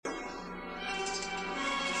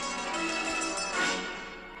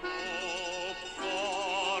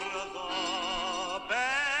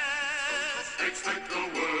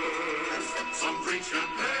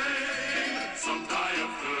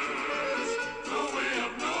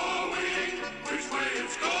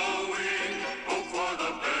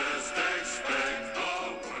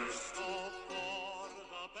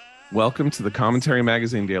Welcome to the Commentary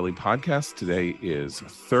Magazine Daily Podcast. Today is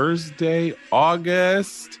Thursday,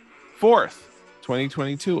 August 4th,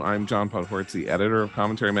 2022. I'm John Podhoretz, the editor of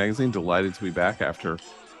Commentary Magazine. Delighted to be back after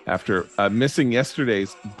missing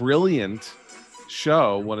yesterday's brilliant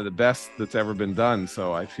show, one of the best that's ever been done.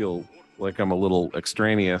 So I feel like I'm a little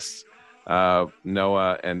extraneous.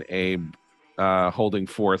 Noah and Abe holding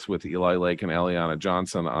forth with Eli Lake and Eliana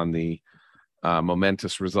Johnson on the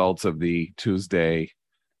momentous results of the Tuesday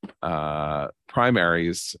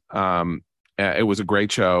primaries. It was a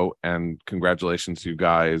great show, and congratulations to you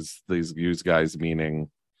guys. You guys meaning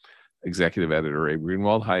executive editor Abe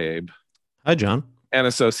Greenwald. Hi, Abe. Hi, John. And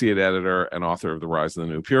associate editor and author of The Rise of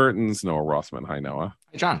the New Puritans, Noah Rothman. Hi, Noah.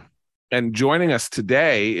 Hi, John. And joining us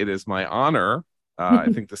today, it is my honor, I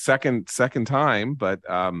think the second time, but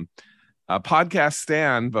a podcast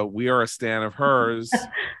stan, but we are a stan of hers,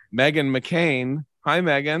 Meghan McCain. Hi,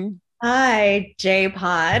 Meghan. Hi,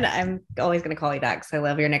 J-Pod. I'm always going to call you that because I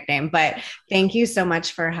love your nickname. But thank you so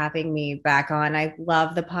much for having me back on. I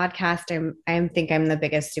love the podcast. I think I'm the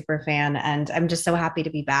biggest super fan, and I'm just so happy to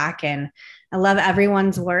be back. And I love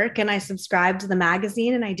everyone's work. And I subscribe to the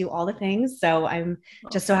magazine, and I do all the things. So I'm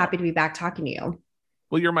just so happy to be back talking to you.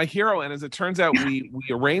 Well, you're my hero. And as it turns out, we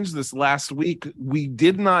arranged this last week. We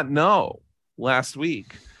did not know last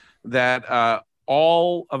week that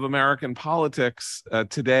all of American politics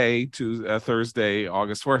today, to Thursday,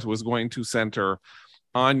 August 4th, was going to center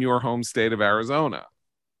on your home state of Arizona,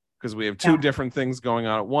 because we have two different things going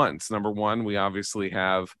on at once. Number one, we obviously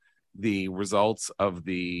have the results of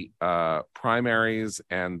the primaries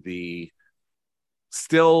and the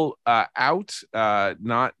still out,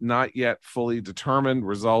 not yet fully determined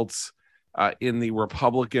results in the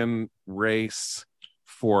Republican race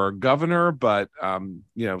for governor, but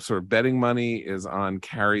sort of betting money is on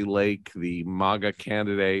Kari Lake, the MAGA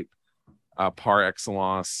candidate par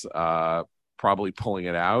excellence, probably pulling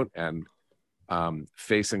it out and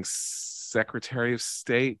facing Secretary of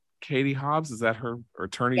State Katie Hobbs. Is that her, or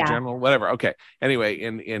Attorney General? Whatever. Okay. Anyway,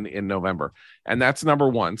 in November, and that's number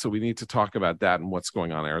one. So we need to talk about that and what's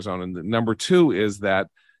going on in Arizona. And number two is that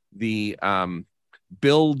the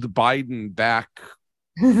Build Biden Back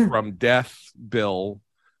from Death bill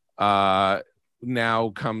now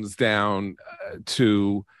comes down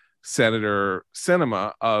to Senator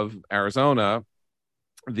Sinema of Arizona,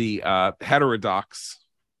 the heterodox,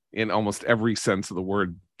 in almost every sense of the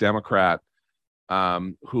word, Democrat,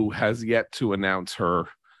 who has yet to announce her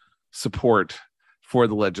support for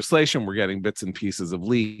the legislation. We're getting bits and pieces of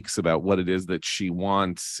leaks about what it is that she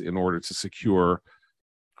wants in order to secure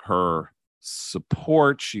her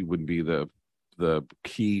support. She would be the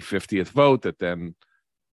key 50th vote that then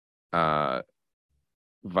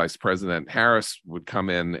Vice President Harris would come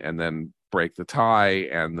in and then break the tie,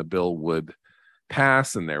 and the bill would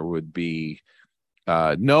pass, and there would be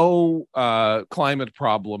no climate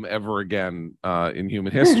problem ever again in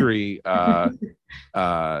human history. And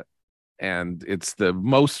it's the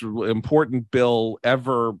most important bill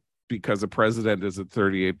ever because the president is at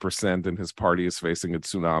 38% and his party is facing a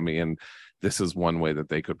tsunami, and this is one way that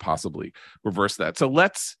they could possibly reverse that. So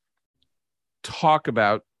let's talk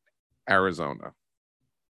about Arizona.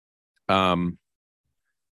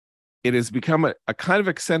 It has become a kind of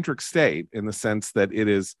eccentric state in the sense that it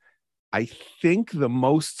is, I think, the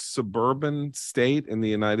most suburban state in the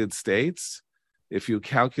United States. If you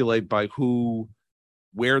calculate by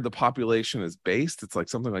where the population is based, it's like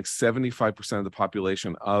something like 75% of the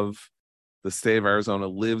population of the state of Arizona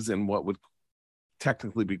lives in what would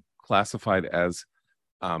technically be classified as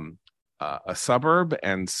a suburb.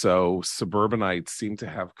 And so suburbanites seem to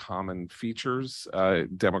have common features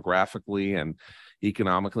demographically and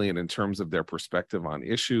economically, and in terms of their perspective on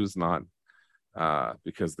issues, not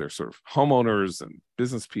because they're sort of homeowners and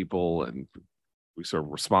business people and we sort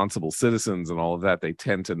of responsible citizens and all of that. They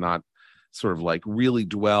tend to not sort of like really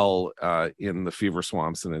dwell in the fever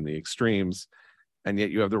swamps and in the extremes. And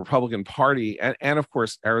yet you have the Republican Party. And of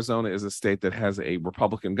course, Arizona is a state that has a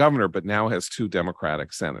Republican governor, but now has two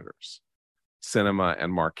Democratic senators, Sinema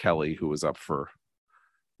and Mark Kelly, who is up for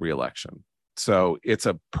re-election. So it's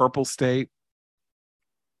a purple state.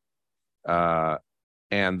 And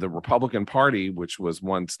the Republican Party, which was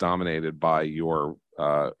once dominated by your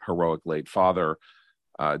heroic late father,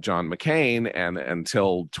 John McCain, and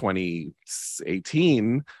until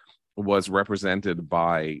 2018 was represented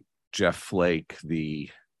by Jeff Flake, the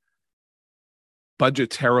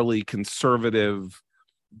budgetarily conservative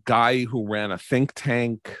guy who ran a think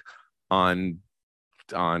tank on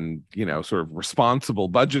sort of responsible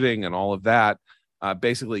budgeting and all of that,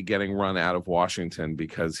 basically getting run out of Washington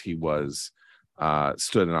because he was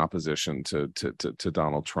stood in opposition to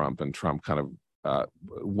Donald Trump, and Trump kind of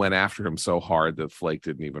went after him so hard that Flake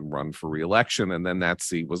didn't even run for re-election, and then that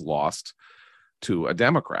seat was lost to a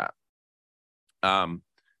Democrat.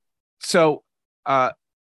 So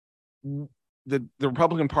the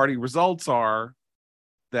Republican Party results are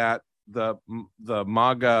that the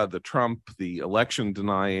MAGA, the Trump, the election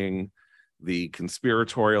denying, the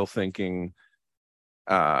conspiratorial thinking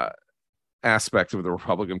aspect of the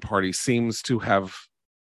Republican Party seems to have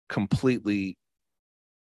completely,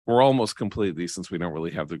 or almost completely, since we don't really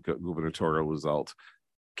have the gubernatorial result,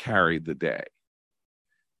 carried the day.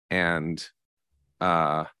 And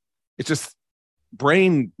it's just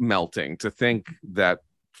brain melting to think that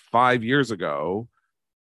 5 years ago,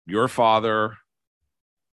 your father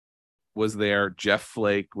was there, Jeff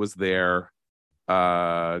Flake was there,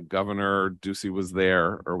 Governor Ducey was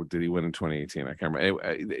there, or did he win in 2018? I can't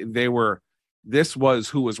remember. This was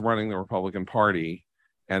who was running the Republican Party,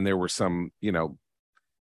 and there were some,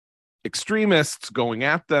 extremists going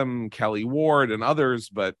at them, Kelly Ward and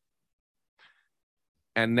others,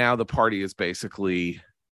 and now the party is basically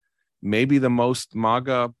maybe the most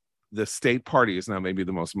MAGA, the state party is now maybe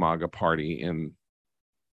the most MAGA party in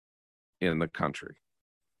the country.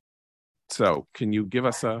 So can you give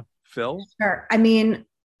us a fill? Sure. I mean,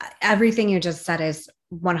 everything you just said is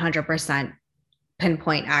 100%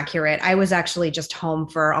 pinpoint accurate. I was actually just home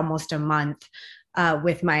for almost a month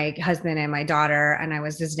with my husband and my daughter, and I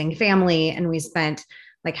was visiting family, and we spent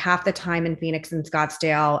like half the time in Phoenix and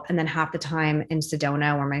Scottsdale, and then half the time in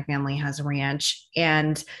Sedona, where my family has a ranch.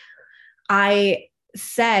 And I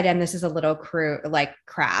said, and this is a little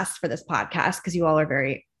crass for this podcast, because you all are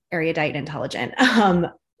very erudite and intelligent.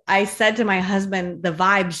 I said to my husband, the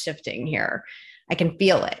vibe's shifting here. I can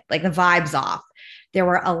feel it. Like the vibe's off. There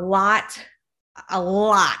were a lot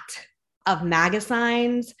of MAGA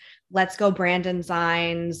signs, let's go Brandon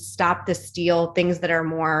signs, stop the steal, things that are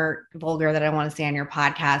more vulgar that I want to say on your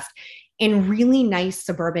podcast, in really nice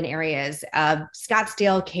suburban areas of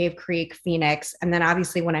Scottsdale, Cave Creek, Phoenix. And then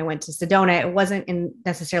obviously when I went to Sedona, it wasn't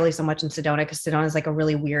necessarily so much in Sedona, because Sedona is like a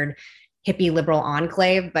really weird hippie liberal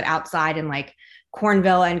enclave, but outside in like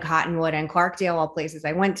Cornville and Cottonwood and Clarkdale, all places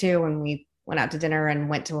I went to when we went out to dinner and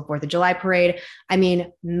went to a 4th of July parade. I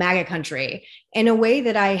mean, MAGA country in a way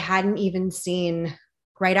that I hadn't even seen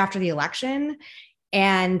right after the election.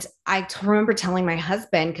 And I remember telling my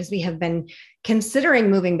husband, because we have been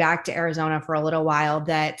considering moving back to Arizona for a little while,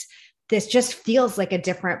 that this just feels like a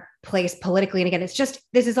different place politically. And again,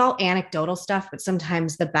 this is all anecdotal stuff, but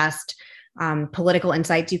sometimes the best political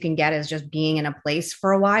insights you can get is just being in a place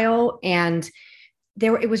for a while. And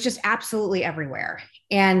it was just absolutely everywhere.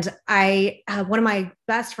 And one of my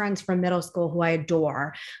best friends from middle school, who I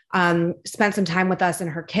adore, spent some time with us and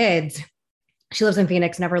her kids. She lives in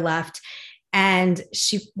Phoenix, never left. And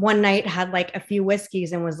she one night had like a few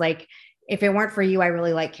whiskeys and was like, if it weren't for you, I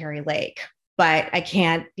really like Kari Lake, but I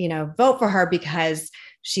can't, vote for her because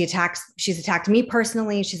she's attacked me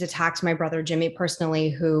personally. She's attacked my brother, Jimmy, personally,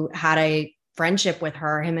 who had a friendship with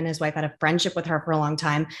her. Him and his wife had a friendship with her for a long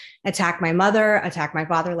time, attacked my mother, attacked my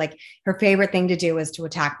father. Like her favorite thing to do is to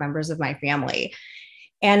attack members of my family.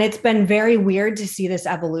 And it's been very weird to see this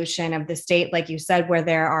evolution of the state, like you said, where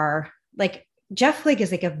there are like, Jeff Flake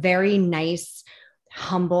is like a very nice,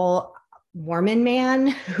 humble Mormon man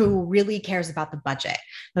who really cares about the budget.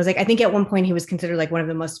 I think at one point he was considered like one of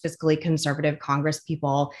the most fiscally conservative Congress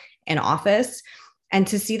people in office. And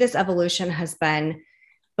to see this evolution has been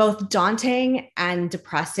both daunting and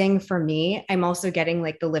depressing for me. I'm also getting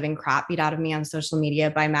like the living crap beat out of me on social media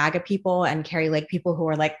by MAGA people and Kari Lake people who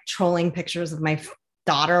are like trolling pictures of my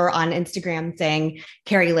daughter on Instagram saying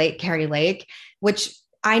Kari Lake, which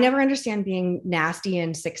I never understand being nasty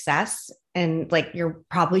in success. And like,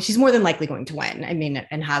 she's more than likely going to win. I mean,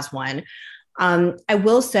 and has won. I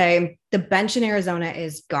will say the bench in Arizona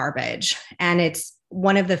is garbage. And it's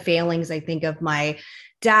one of the failings, I think, of my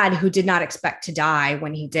dad, who did not expect to die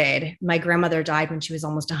when he did. My grandmother died when she was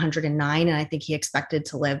almost 109. And I think he expected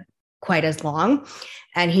to live quite as long.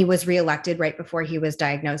 And he was reelected right before he was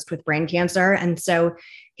diagnosed with brain cancer. And so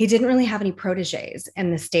he didn't really have any proteges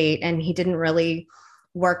in the state. And he didn't really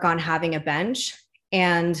work on having a bench.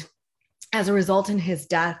 And as a result, in his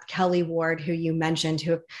death, Kelly Ward, who you mentioned,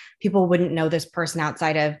 who people wouldn't know this person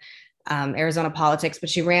outside of Arizona politics, but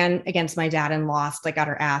she ran against my dad and lost, got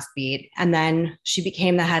her ass beat. And then she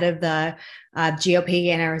became the head of the GOP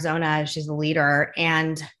in Arizona. She's the leader.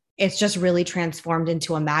 And it's just really transformed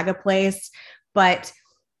into a MAGA place. But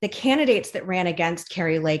the candidates that ran against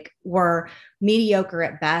Kari Lake were mediocre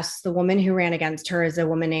at best. The woman who ran against her is a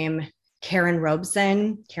woman named Karen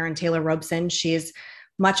Taylor Robeson. She's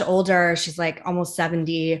much older. She's like almost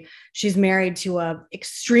 70. She's married to a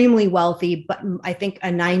extremely wealthy, but I think a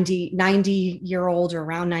 90-year-old or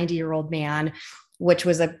around 90-year-old man, which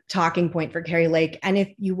was a talking point for Kari Lake. And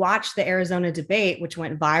if you watch the Arizona debate, which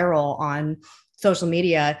went viral on social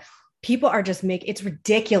media, people are just it's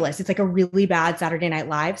ridiculous. It's like a really bad Saturday Night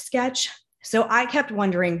Live sketch. So I kept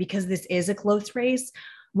wondering, because this is a close race,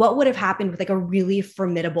 what would have happened with like a really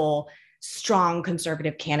formidable, strong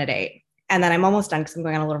conservative candidate? And then I'm almost done because I'm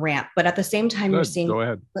going on a little rant. But at the same time, you're seeing, go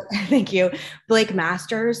ahead. Thank you, Blake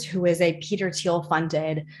Masters, who is a Peter Thiel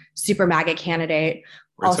funded super MAGA candidate.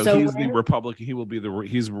 Right, also, so he's the Republican. He will be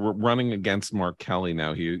he's running against Mark Kelly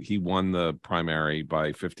now. He won the primary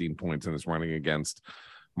by 15 points and is running against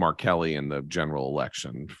Mark Kelly in the general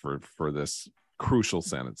election for this crucial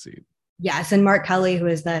Senate seat. Yes. And Mark Kelly, who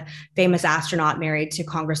is the famous astronaut married to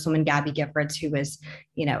Congresswoman Gabby Giffords, who was,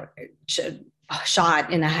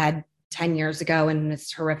 shot in the head 10 years ago in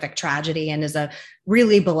this horrific tragedy, and is a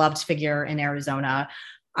really beloved figure in Arizona.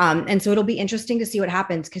 And so it'll be interesting to see what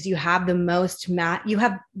happens, because you have the most MAGA,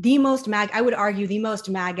 I would argue the most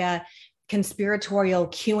MAGA conspiratorial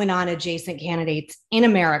QAnon adjacent candidates in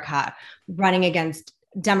America running against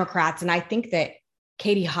Democrats. And I think that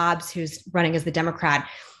Katie Hobbs, who's running as the Democrat,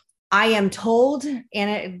 I am told,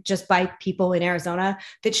 and just by people in Arizona,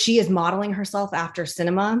 that she is modeling herself after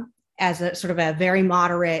Sinema as a sort of a very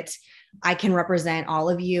moderate, I can represent all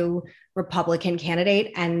of you Republican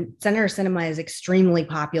candidate. And Senator Sinema is extremely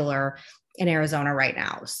popular in Arizona right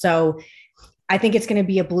now. So I think it's going to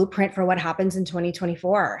be a blueprint for what happens in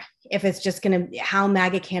 2024. If it's just going to, how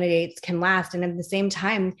MAGA candidates can last. And at the same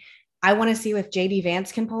time, I want to see if JD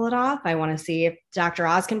Vance can pull it off. I want to see if Dr.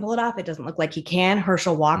 Oz can pull it off. It doesn't look like he can.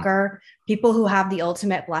 Herschel Walker, people who have the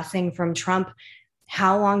ultimate blessing from Trump.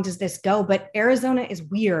 How long does this go? But Arizona is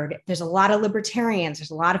weird. There's a lot of libertarians. There's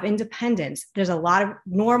a lot of independents. There's a lot of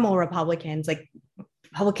normal Republicans, like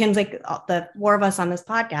the four of us on this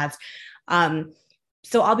podcast.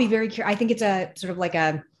 So I'll be very curious. I think it's a sort of like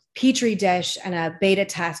a petri dish and a beta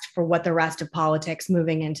test for what the rest of politics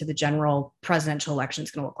moving into the general presidential election is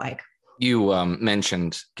going to look like. You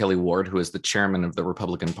mentioned Kelly Ward, who is the chairman of the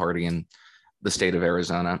Republican Party in the state of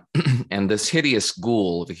Arizona, and this hideous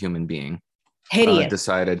ghoul of a human being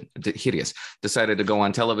decided to go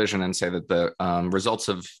on television and say that the results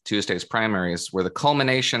of Tuesday's primaries were the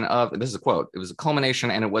culmination of, this is a quote, it was a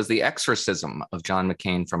culmination and it was the exorcism of John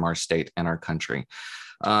McCain from our state and our country.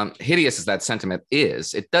 Hideous as that sentiment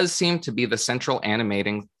is, it does seem to be the central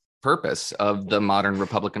animating purpose of the modern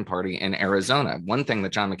Republican Party in Arizona. One thing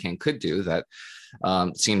that John McCain could do that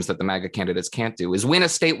seems that the MAGA candidates can't do is win a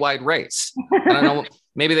statewide race. I don't know,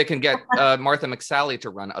 maybe they can get Martha McSally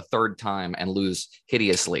to run a third time and lose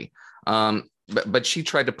hideously. But she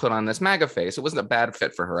tried to put on this MAGA face. It wasn't a bad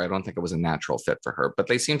fit for her. I don't think it was a natural fit for her, but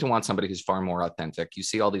they seem to want somebody who's far more authentic. You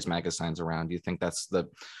see all these MAGA signs around. You think that's the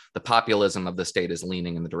populism of the state is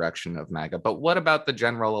leaning in the direction of MAGA. But what about the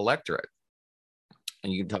general electorate?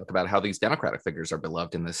 And you can talk about how these Democratic figures are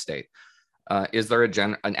beloved in this state. Is there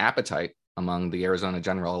an appetite among the Arizona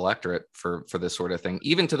general electorate for this sort of thing,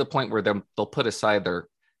 even to the point where they'll put aside their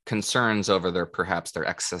concerns over their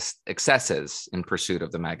excesses in pursuit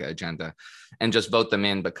of the MAGA agenda and just vote them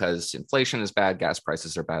in because inflation is bad, gas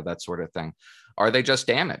prices are bad, that sort of thing? Are they just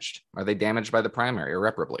damaged? Are they damaged by the primary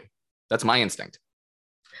irreparably? That's my instinct.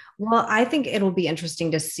 Well, I think it'll be interesting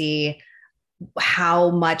to see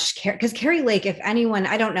how much, because Kari Lake, if anyone,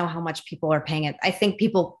 I don't know how much people are paying it. I think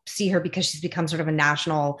people see her because she's become sort of a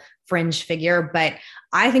national fringe figure, but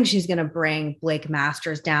I think she's going to bring Blake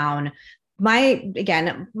Masters down. My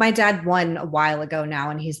dad won a while ago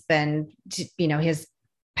now, and he's been, his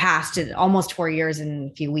past almost 4 years in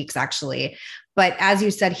a few weeks, actually. But as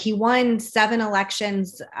you said, he won 7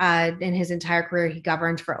 elections in his entire career. He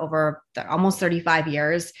governed for over almost 35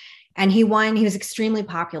 years. And he won. He was extremely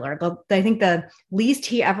popular. I think the least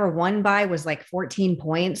he ever won by was like 14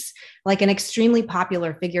 points, like an extremely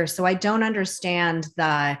popular figure. So I don't understand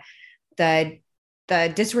the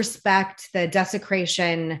disrespect, the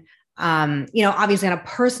desecration. Obviously on a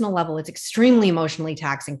personal level, it's extremely emotionally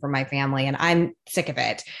taxing for my family, and I'm sick of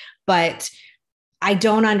it. But I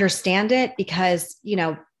don't understand it because,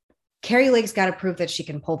 Kari Lake's got to prove that she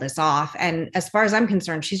can pull this off. And as far as I'm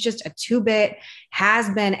concerned, she's just a 2-bit,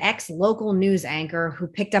 has-been ex-local news anchor who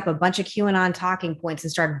picked up a bunch of QAnon talking points and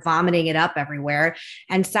started vomiting it up everywhere.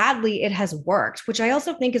 And sadly, it has worked, which I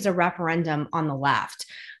also think is a referendum on the left.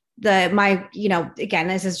 Again,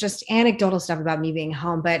 this is just anecdotal stuff about me being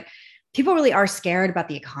home, but people really are scared about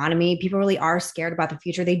the economy. People really are scared about the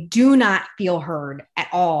future. They do not feel heard at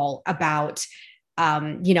all about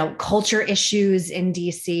culture issues in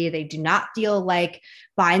DC. They do not feel like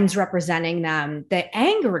Biden's representing them. The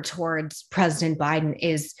anger towards President Biden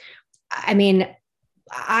is, I mean,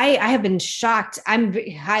 I have been shocked. I'm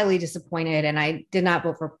highly disappointed, and I did not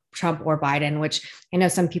vote for Trump or Biden, which I know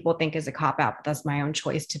some people think is a cop out, but that's my own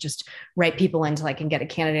choice to just write people until I can get a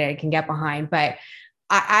candidate I can get behind. But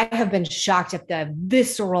I have been shocked at the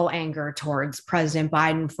visceral anger towards President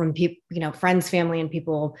Biden from people, friends, family, and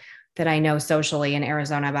people that I know socially in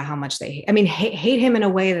Arizona about how much they hate him in a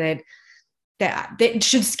way that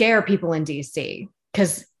should scare people in DC.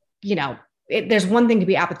 Because, there's one thing to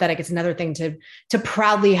be apathetic. It's another thing to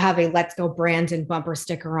proudly have a "Let's Go Brandon" bumper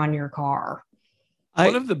sticker on your car.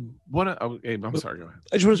 I'm sorry, go ahead.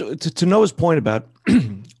 I just want to Noah's point about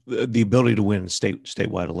the ability to win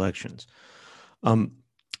statewide elections.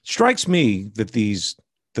 Strikes me that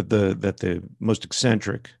the most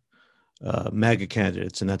eccentric MAGA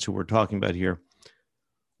candidates, and that's who we're talking about here,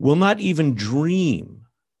 will not even dream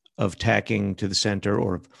of tacking to the center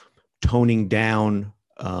or of toning down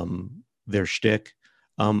their shtick.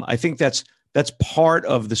 I think that's part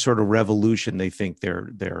of the sort of revolution they think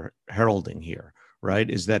they're heralding here, right?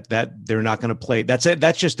 Is that they're not going to play. That's it.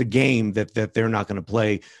 That's just a game that they're not going to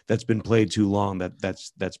play. That's been played too long.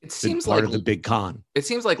 That's been part of the big con. It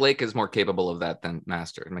seems like Lake is more capable of that than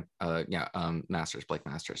Masters. Blake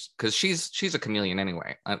Masters, because she's a chameleon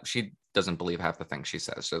anyway. She doesn't believe half the things she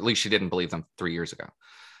says. So at least she didn't believe them 3 years ago.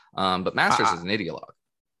 But Masters is an ideologue.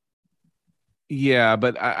 Yeah,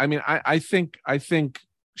 but I think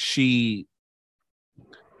she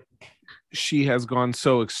has gone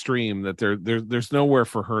so extreme that there's nowhere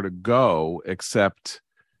for her to go except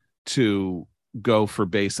to go for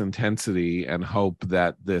base intensity and hope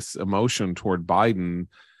that this emotion toward Biden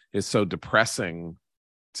is so depressing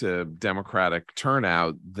to Democratic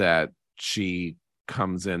turnout that she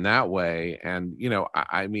comes in that way. And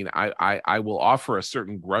I will offer a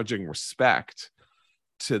certain grudging respect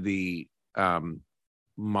to the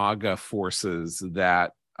MAGA forces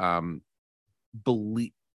that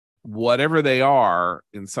believe, whatever they are,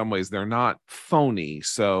 in some ways they're not phony,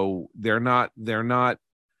 so they're not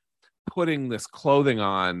putting this clothing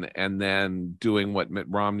on and then doing what Mitt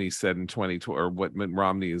Romney said in 2020, or what Mitt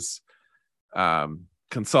Romney's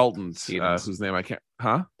consultant, whose name I can't,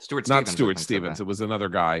 Stuart not Stevens, Stuart Stevens, it was another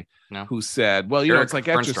guy who said, well, it's like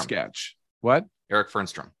Etch-a-Sketch. What? Eric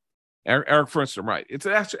Fernstrom. Eric Fernstrom, right? It's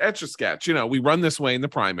an Etch-a-Sketch. We run this way in the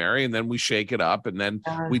primary, and then we shake it up, and then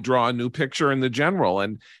we draw a new picture in the general,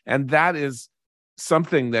 and that is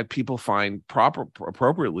something that people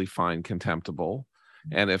appropriately find contemptible.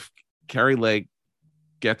 And if Kari Lake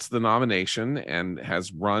gets the nomination and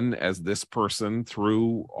has run as this person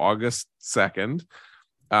through August 2nd,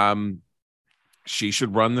 she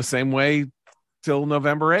should run the same way till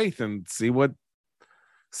November 8th and see what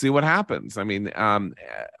happens.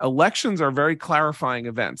 Elections are very clarifying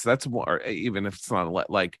events. That's more, even if it's not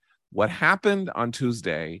like what happened on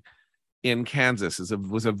Tuesday in Kansas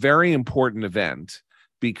was a very important event,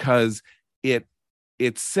 because it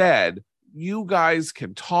said, you guys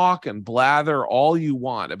can talk and blather all you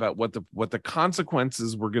want about what the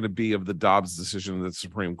consequences were going to be of the Dobbs decision in the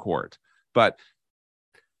Supreme Court, but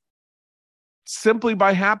simply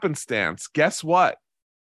by happenstance, guess what?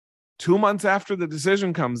 2 months after the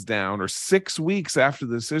decision comes down, or 6 weeks after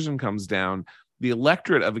the decision comes down, the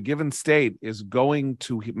electorate of a given state is going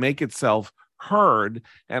to make itself heard,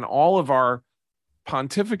 and all of our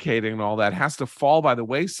pontificating and all that has to fall by the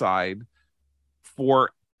wayside for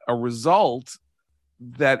a result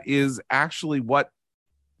that is actually what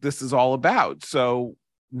this is all about. So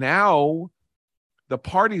now the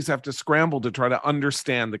parties have to scramble to try to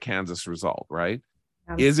understand the Kansas result, right?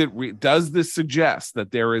 Does this suggest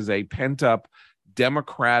that there is a pent-up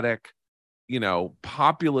Democratic,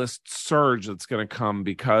 populist surge that's going to come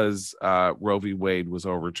because Roe v. Wade was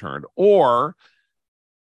overturned? Or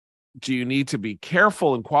do you need to be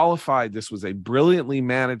careful and qualified? This was a brilliantly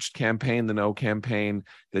managed campaign, the No campaign,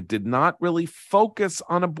 that did not really focus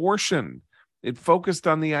on abortion. It focused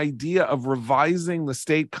on the idea of revising the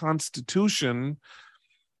state constitution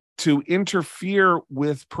to interfere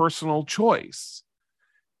with personal choice.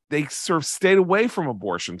 They sort of stayed away from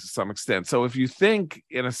abortion to some extent. So if you think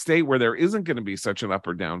in a state where there isn't going to be such an up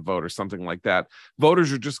or down vote or something like that,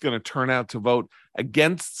 voters are just going to turn out to vote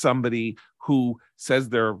against somebody who says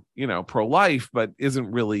they're, pro-life, but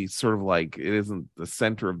isn't really sort of like, it isn't the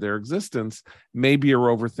center of their existence. Maybe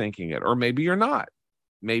you're overthinking it, or maybe you're not.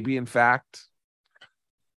 Maybe, in fact,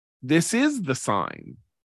 this is the sign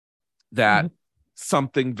that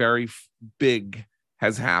something very big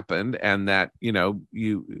has happened, and that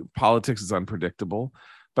politics is unpredictable.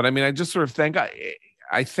 But I mean, I just sort of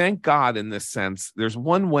I thank God in this sense. There's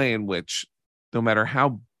one way in which, no matter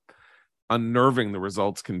how unnerving the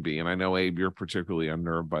results can be, and I know, Abe, you're particularly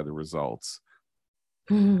unnerved by the results,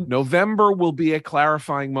 November will be a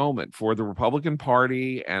clarifying moment for the Republican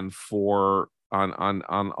Party and for on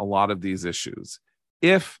a lot of these issues.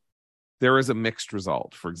 If there is a mixed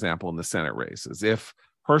result, for example, in the Senate races, if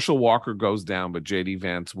Herschel Walker goes down, but J.D.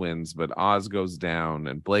 Vance wins, but Oz goes down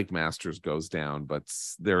and Blake Masters goes down, but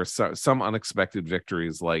there are some unexpected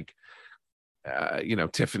victories like,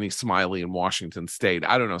 Tiffany Smiley in Washington State,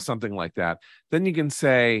 I don't know, something like that, then you can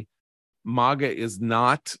say MAGA is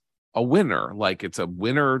not a winner. Like, it's a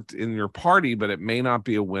winner in your party, but it may not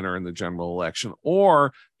be a winner in the general election.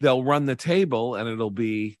 Or they'll run the table and it'll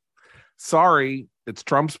be, sorry, it's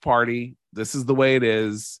Trump's party. This is the way it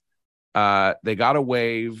is. They got a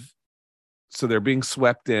wave, so they're being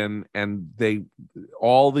swept in, and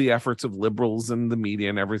all the efforts of liberals and the media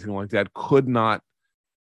and everything like that could not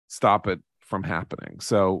stop it from happening.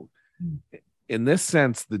 So in this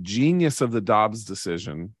sense, the genius of the Dobbs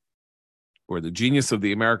decision, or the genius of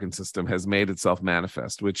the American system, has made itself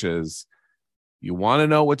manifest, which is, you want to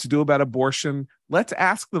know what to do about abortion? Let's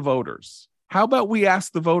ask the voters. How about we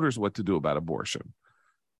ask the voters what to do about abortion?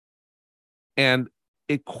 And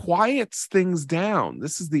it quiets things down.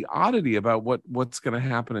 This is the oddity about what's going to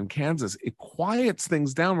happen in Kansas. It quiets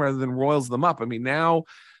things down rather than roils them up. I mean, now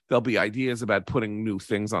there'll be ideas about putting new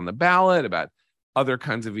things on the ballot, about other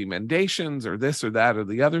kinds of emendations or this or that or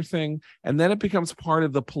the other thing. And then it becomes part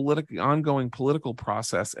of the ongoing political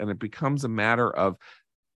process, and it becomes a matter of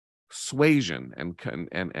suasion and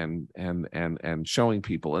showing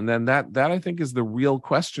people. And then that I think is the real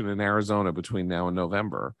question in Arizona between now and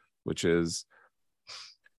November, which is,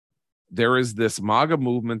 there is this MAGA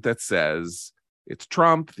movement that says it's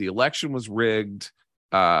Trump, the election was rigged,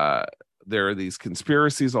 there are these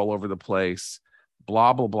conspiracies all over the place,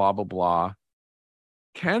 blah, blah, blah, blah, blah.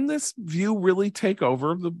 Can this view really take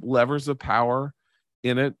over the levers of power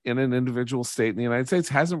in an individual state in the United States?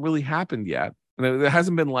 Hasn't really happened yet. And it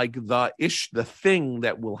hasn't been like the thing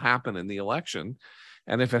that will happen in the election.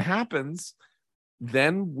 And if it happens,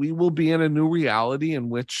 then we will be in a new reality in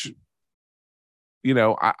which,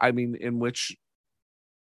 in which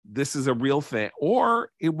this is a real thing,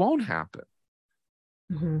 or it won't happen.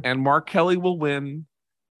 Mm-hmm. And Mark Kelly will win,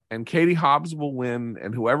 and Katie Hobbs will win,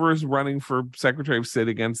 and whoever is running for Secretary of State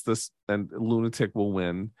against this and lunatic will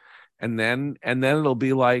win. And then it'll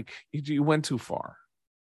be like, you went too far.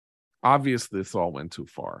 Obviously, this all went too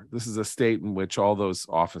far. This is a state in which all those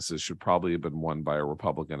offices should probably have been won by a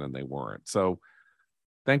Republican, and they weren't. So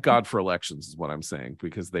thank God for elections is what I'm saying,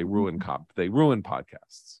 because they ruin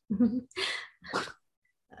podcasts.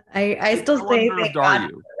 I still say thank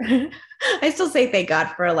God. I still say thank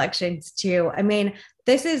God for elections too. I mean,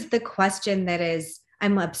 this is the question that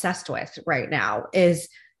I'm obsessed with right now is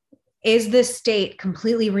the state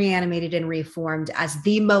completely reanimated and reformed as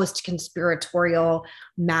the most conspiratorial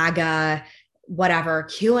MAGA, whatever,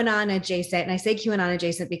 QAnon adjacent. And I say QAnon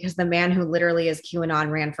adjacent because the man who literally is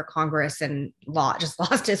QAnon ran for Congress and just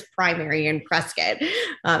lost his primary in Prescott.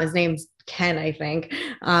 His name's Ken, I think.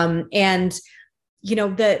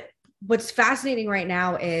 What's fascinating right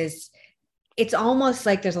now is it's almost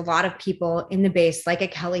like there's a lot of people in the base, like a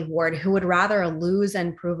Kelly Ward, who would rather lose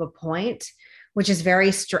and prove a point, which is a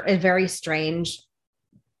very strange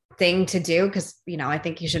thing to do, because, I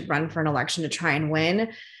think you should run for an election to try and win.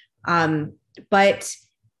 But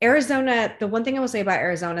Arizona, the one thing I will say about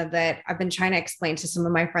Arizona that I've been trying to explain to some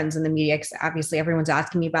of my friends in the media, because obviously everyone's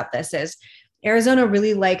asking me about this, is Arizona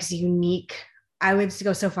really likes unique, I would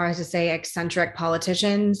go so far as to say eccentric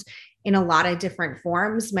politicians in a lot of different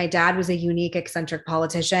forms. My dad was a unique eccentric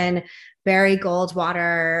politician, Barry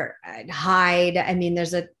Goldwater, Hyde. I mean,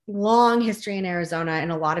 there's a long history in Arizona in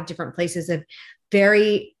a lot of different places of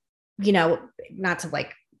very, not to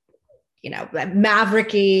like,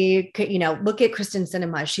 mavericky, look at Kristen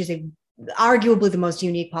Sinema. She's arguably the most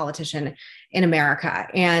unique politician in America.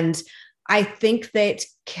 And I think that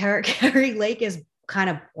Kari Lake is kind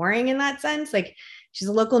of boring in that sense. Like, she's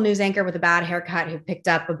a local news anchor with a bad haircut who picked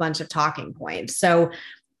up a bunch of talking points. So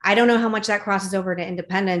I don't know how much that crosses over to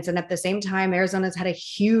independence. And at the same time, Arizona's had a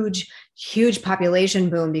huge, huge population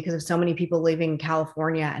boom because of so many people leaving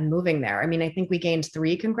California and moving there. I mean, I think we gained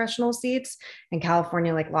 3 congressional seats and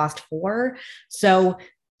California lost 4. So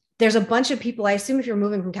there's a bunch of people. I assume if you're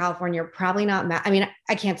moving from California, you're probably not,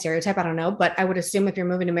 I can't stereotype, I don't know, but I would assume if you're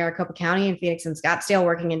moving to Maricopa County and Phoenix and Scottsdale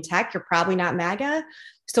working in tech, you're probably not MAGA.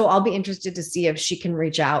 So I'll be interested to see if she can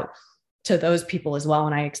reach out to those people as well.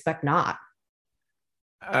 And I expect not.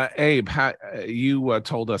 Abe, you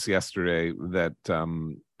told us yesterday that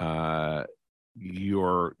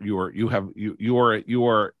your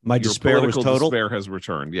my despair was total. Despair has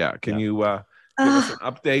returned. Yeah, can you give us an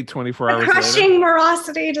update 24 hours later? Crushing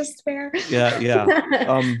morosity, despair.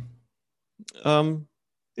 Yeah.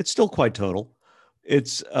 It's still quite total.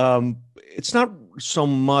 It's not so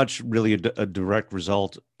much really a direct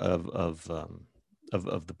result of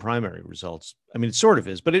the primary results. I mean, it sort of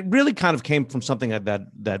is, but it really kind of came from something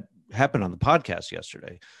that happened on the podcast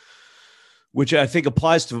yesterday, which I think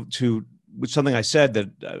applies to something I said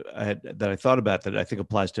that I thought about that I think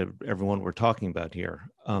applies to everyone we're talking about here,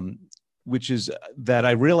 which is that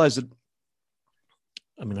I realized that.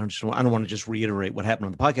 I mean, I don't want to just reiterate what happened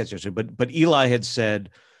on the podcast yesterday, but Eli had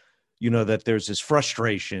said, that there's this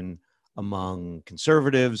frustration among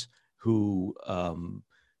conservatives who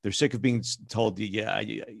they're sick of being told,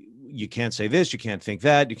 you can't say this, you can't think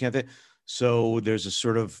that, you can't. So there's a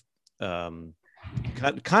sort of kind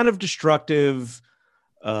of destructive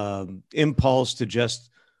impulse to just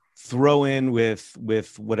throw in with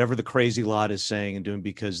whatever the crazy lot is saying and doing,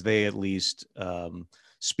 because they at least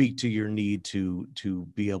speak to your need to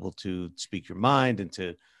be able to speak your mind and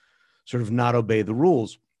to sort of not obey the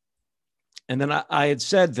rules. And then I had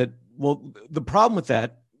said that, well, the problem with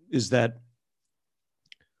that is that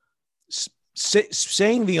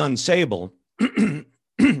saying the unsayable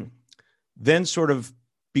then sort of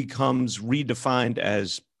becomes redefined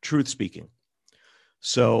as truth speaking.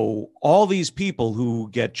 So all these people who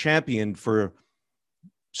get championed for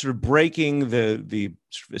sort of breaking the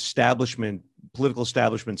political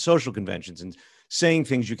establishment, social conventions and saying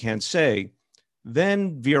things you can't say,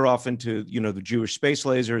 then veer off into, the Jewish space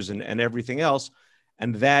lasers and everything else.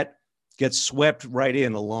 And that gets swept right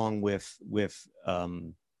in along with the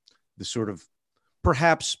sort of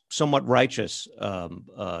perhaps somewhat righteous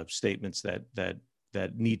statements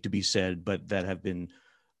that need to be said, but that have been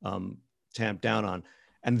tamped down on.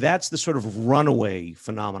 And that's the sort of runaway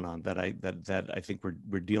phenomenon that I think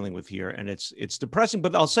we're dealing with here. And it's depressing,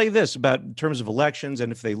 but I'll say this about in terms of elections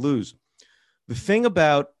and if they lose, the thing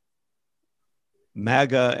about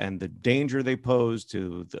MAGA and the danger they pose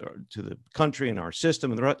to the country and our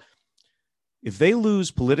system, and if they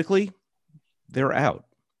lose politically, they're out.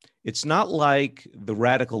 It's not like the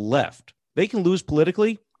radical left. They can lose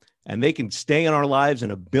politically and they can stay in our lives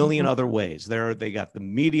in a billion other ways. They got the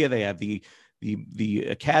media, they have the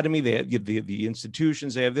academy, they have the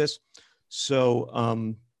institutions, they have this.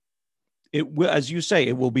 So it will, as you say,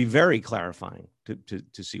 it will be very clarifying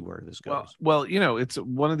to see where this goes. Well, it's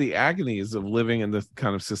one of the agonies of living in the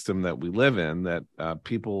kind of system that we live in, that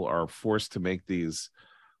people are often forced to make these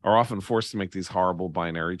horrible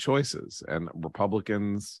binary choices, and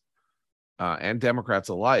Republicans and Democrats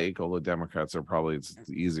alike, although Democrats are probably, it's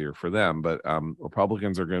easier for them, but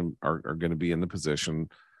Republicans are going to be in the position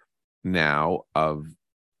now of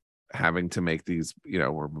having to make these,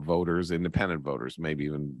 or voters, independent voters, maybe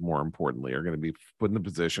even more importantly, are going to be put in the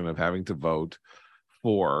position of having to vote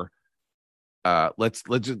for, let's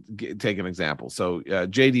just take an example. So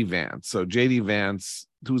JD Vance. So JD Vance,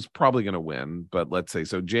 who's probably going to win, but let's say,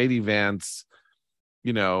 so JD Vance,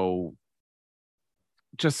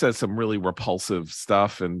 just says some really repulsive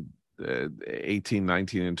stuff in 18,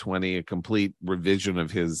 19, and 20, a complete revision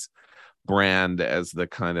of his brand as the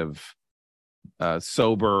kind of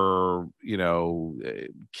sober,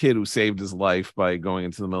 kid who saved his life by going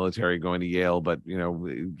into the military, going to Yale, but,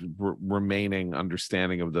 remaining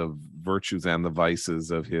understanding of the virtues and the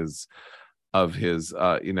vices of his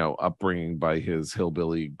upbringing by his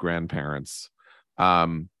hillbilly grandparents.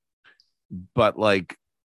 But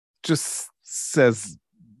just says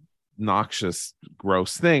noxious,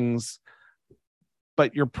 gross things,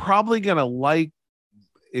 but you're probably going to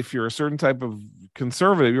if you're a certain type of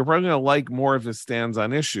conservative, you're probably going to like more of his stands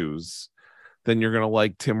on issues than you're going to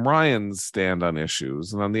like Tim Ryan's stand on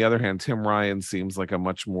issues. And on the other hand, Tim Ryan seems like a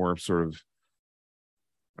much more sort of,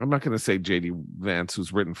 I'm not going to say JD Vance,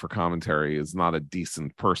 who's written for commentary, is not a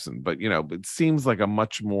decent person, but it seems like a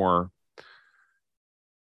much more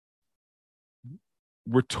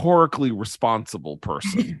rhetorically responsible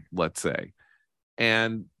person, let's say.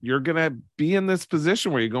 And you're going to be in this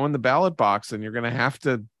position where you go in the ballot box and you're going to have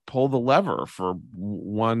to pull the lever for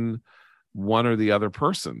one or the other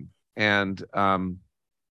person. And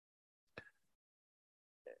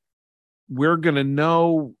we're going to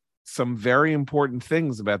know some very important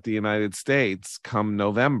things about the United States come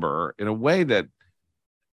November in a way that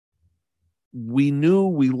we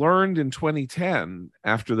learned in 2010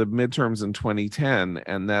 after the midterms in 2010,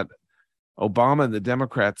 and that Obama and the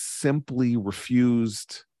Democrats simply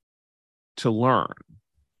refused to learn.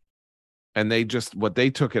 And what they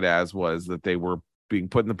took it as was that they were being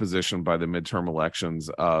put in the position by the midterm elections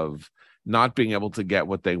of not being able to get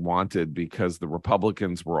what they wanted because the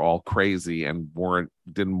Republicans were all crazy and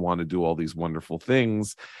didn't want to do all these wonderful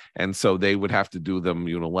things. And so they would have to do them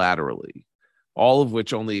unilaterally, all of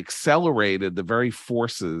which only accelerated the very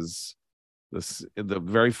forces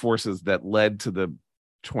that led to the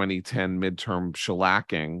 2010 midterm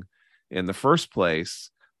shellacking in the first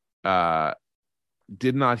place.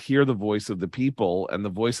 Did not hear the voice of the people, and the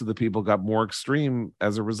voice of the people got more extreme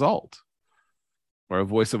as a result, or a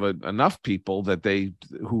voice of enough people that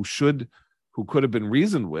who could have been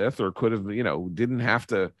reasoned with, or could have, didn't have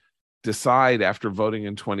to decide after voting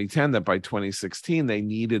in 2010 that by 2016 they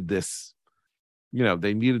needed this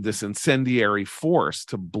incendiary force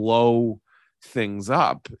to blow things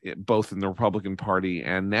up, both in the Republican Party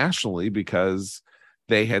and nationally, because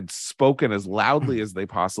they had spoken as loudly as they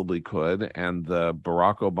possibly could, and the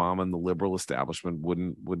Barack Obama and the liberal establishment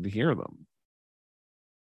wouldn't hear them.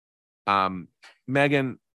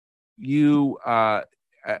 Megyn, you,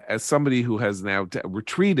 as somebody who has now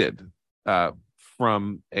retreated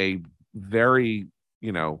from a very,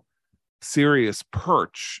 serious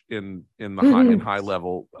perch in high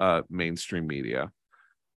level mainstream media,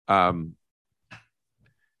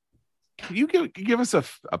 can you give us a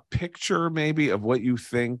picture maybe of what you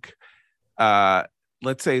think?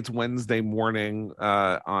 Let's say it's Wednesday morning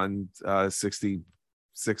on 66th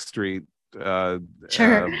Street,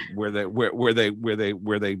 sure. where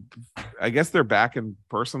they, I guess they're back in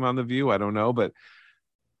person on The View. I don't know, but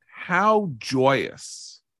how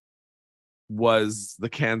joyous was the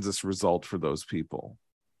Kansas result for those people?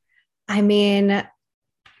 I mean,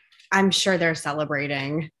 I'm sure they're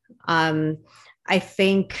celebrating. I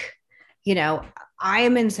think, I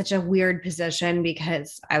am in such a weird position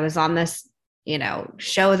because I was on this,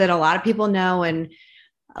 show that a lot of people know and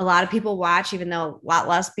a lot of people watch, even though a lot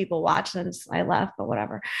less people watch since I left, but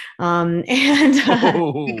whatever. And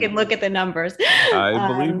you can look at the numbers. I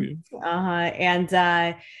believe you.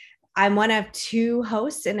 And I'm one of 2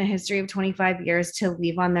 hosts in a history of 25 years to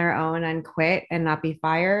leave on their own and quit and not be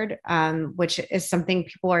fired, which is something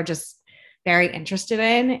people are just very interested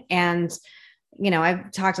in. And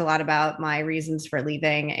I've talked a lot about my reasons for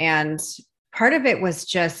leaving, and part of it was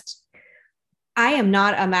just, I am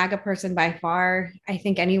not a MAGA person by far. I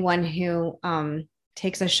think anyone who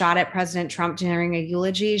takes a shot at President Trump during a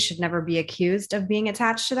eulogy should never be accused of being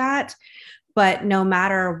attached to that. But no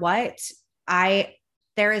matter what,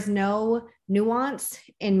 there is no nuance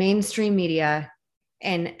in mainstream media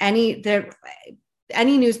and any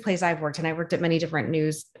news place I've worked, and I worked at many different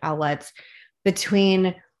news outlets,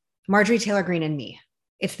 between Marjorie Taylor Greene and me.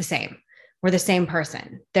 It's the same. We're the same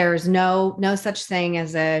person. There's no such thing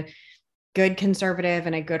as a good conservative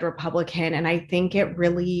and a good Republican. And I think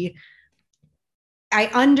I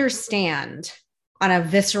understand on a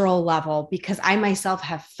visceral level, because I myself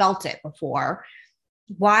have felt it before,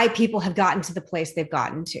 why people have gotten to the place they've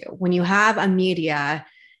gotten to. When you have a media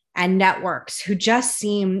and networks who just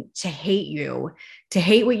seem to hate you, to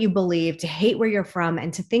hate what you believe, to hate where you're from,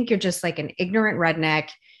 and to think you're just like an ignorant redneck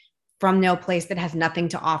from no place that has nothing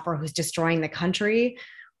to offer, who's destroying the country.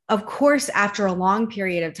 Of course, after a long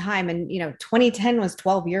period of time, and 2010 was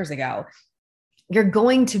 12 years ago, you're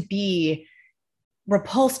going to be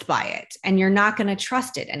repulsed by it and you're not going to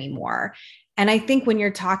trust it anymore. And I think when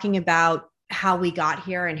you're talking about how we got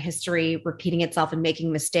here and history repeating itself and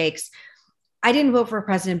making mistakes, I didn't vote for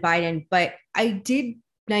President Biden, but I did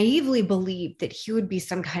naively believe that he would be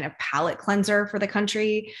some kind of palate cleanser for the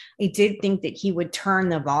country. I did think that he would turn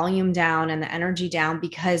the volume down and the energy down,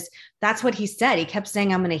 because that's what he said. He kept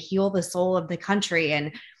saying, I'm going to heal the soul of the country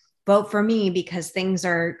and vote for me because things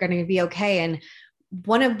are going to be okay. And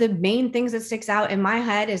one of the main things that sticks out in my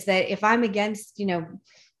head is that if I'm against,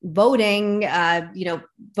 voting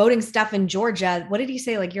stuff in Georgia, what did he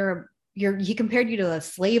say? Like he compared you to a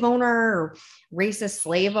slave owner or racist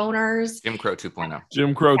slave owners. Jim Crow 2.0.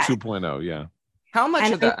 Jim Crow 2.0, yeah. How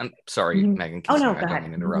much of that? I'm sorry, Megyn. Oh, no, I don't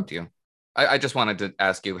mean to interrupt you. I just wanted to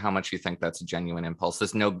ask you how much you think that's a genuine impulse.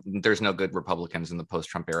 There's no good Republicans in the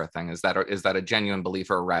post-Trump era thing. Is that a genuine belief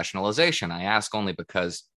or a rationalization? I ask only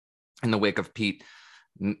because in the wake of Pete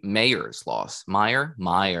Meyer's loss, Meyer,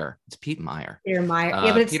 it's Pete Meyer. Peter Meyer,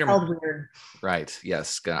 yeah, but it's spelled weird. Right.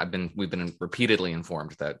 Yes, we've been repeatedly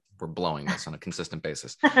informed that we're blowing this on a consistent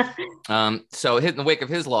basis. So in the wake of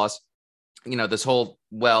his loss, this whole,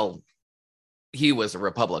 he was a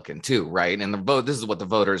Republican too, right? And this is what the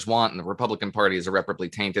voters want, and the Republican Party is irreparably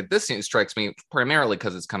tainted. This strikes me primarily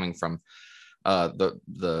because it's coming from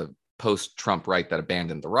the post-Trump right that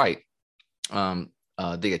abandoned the right,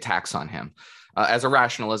 the attacks on him. as a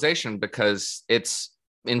rationalization, because it's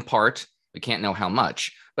in part, we can't know how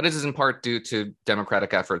much, but it is in part due to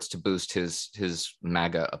Democratic efforts to boost his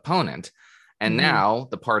MAGA opponent. And now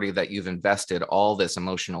the party that you've invested all this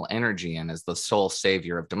emotional energy in as the sole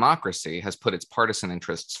savior of democracy has put its partisan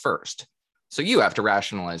interests first. So you have to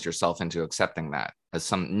rationalize yourself into accepting that as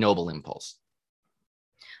some noble impulse.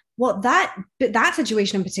 Well, that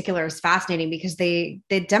situation in particular is fascinating because the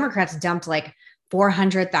Democrats dumped like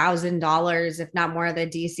 $400,000, if not more, the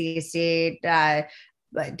DCCC,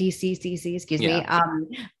 excuse me.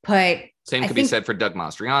 Same could be said for Doug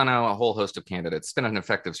Mastriano, a whole host of candidates. It's been an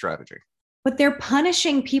effective strategy. But they're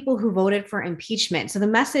punishing people who voted for impeachment. So the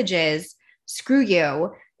message is, screw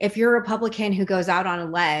you. If you're a Republican who goes out on a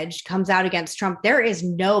ledge, comes out against Trump, there is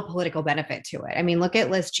no political benefit to it. I mean, look at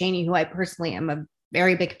Liz Cheney, who I personally am a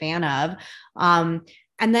very big fan of.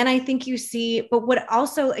 And then I think you see, but what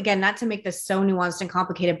also, again, not to make this so nuanced and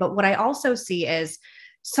complicated, but what I also see is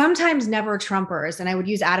sometimes never Trumpers, and I would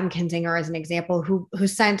use Adam Kinzinger as an example, who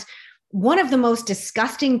sent one of the most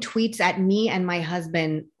disgusting tweets at me and my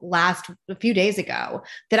husband a few days ago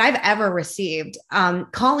that I've ever received,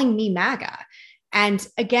 calling me MAGA. And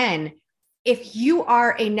again, if you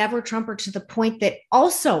are a never Trumper to the point that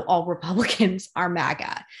also all Republicans are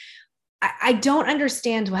MAGA, I don't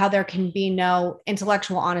understand how there can be no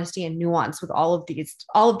intellectual honesty and nuance with all of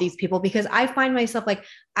these people, because I find myself like,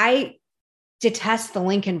 I detest the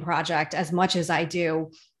Lincoln Project as much as I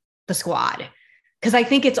do the Squad, because I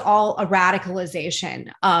think it's all a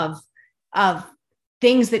radicalization of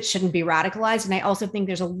things that shouldn't be radicalized. And I also think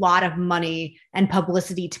there's a lot of money and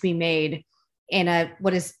publicity to be made in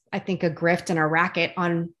what is, I think, a grift and a racket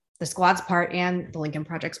on the Squad's part and the Lincoln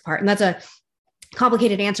Project's part. And that's a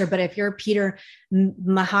complicated answer, but if you're Peter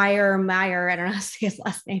Meyer, I don't know how to say his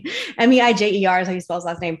last name, Meijer is how you spell his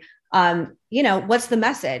last name. What's the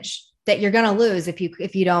message that you're going to lose if you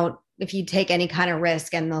take any kind of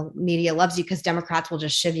risk and the media loves you, because Democrats will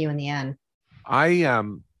just shiv you in the end? I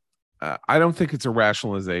don't think it's a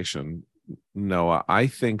rationalization, Noah. I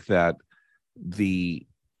think that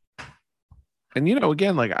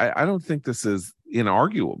again, like, I don't think this is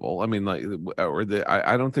inarguable. I mean,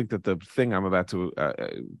 I don't think that the thing I'm about to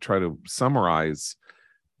try to summarize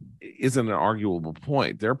isn't an arguable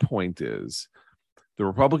point. Their point is the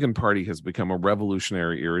Republican Party has become a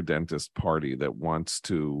revolutionary irredentist party that wants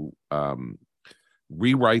to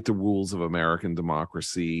rewrite the rules of American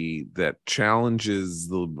democracy, that challenges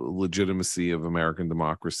the legitimacy of American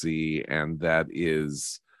democracy, and that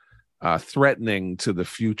is threatening to the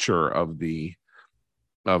future of the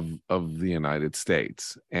United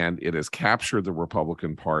States. And it has captured the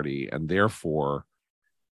Republican Party, and therefore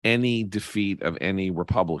any defeat of any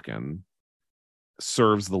Republican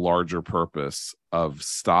serves the larger purpose of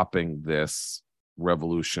stopping this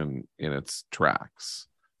revolution in its tracks.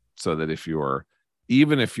 So that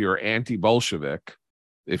even if you're anti-Bolshevik,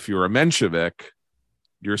 if you're a Menshevik,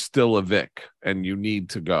 you're still a Vic, and you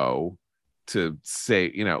need to go to say,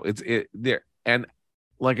 it's there. And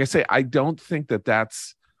like I say, I don't think that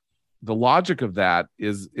that's the logic of that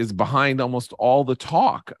is behind almost all the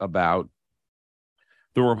talk about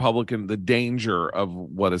the danger of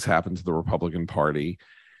what has happened to the Republican Party.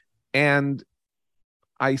 And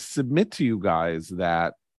I submit to you guys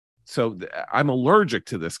that, I'm allergic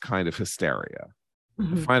to this kind of hysteria.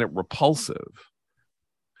 I find it repulsive.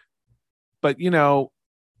 But, if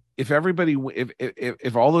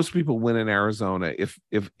all those people win in Arizona, if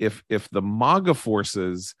the MAGA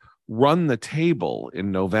forces run the table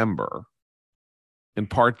in November, in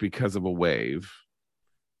part because of a wave,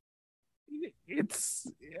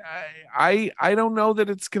 I don't know that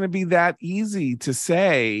it's going to be that easy to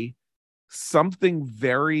say something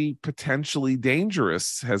very potentially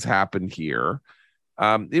dangerous has happened here.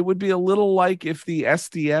 It would be a little like if the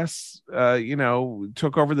SDS,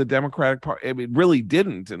 took over the Democratic Party. I mean, it really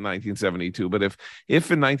didn't in 1972, but if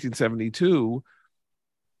in 1972,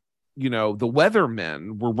 the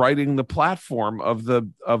weathermen were writing the platform of the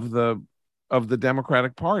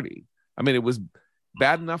Democratic Party. I mean, it was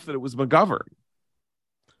bad enough that it was McGovern.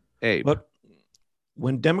 Abe. But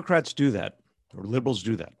when Democrats do that, or liberals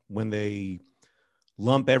do that, when they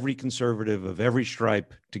lump every conservative of every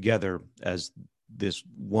stripe together as this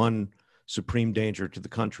one supreme danger to the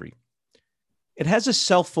country, it has a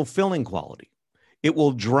self-fulfilling quality. It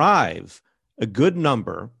will drive a good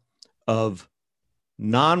number of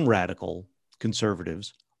non-radical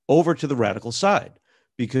conservatives over to the radical side,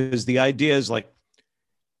 because the idea is like,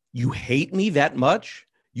 you hate me that much?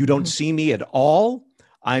 You don't see me at all?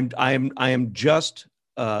 I am just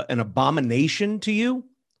an abomination to you?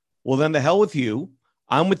 Well, then the hell with you.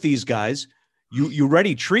 I'm with these guys. You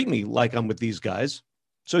already treat me like I'm with these guys.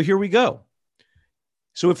 So here we go.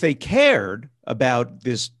 So if they cared about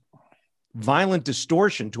this violent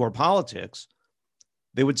distortion to our politics,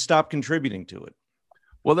 they would stop contributing to it.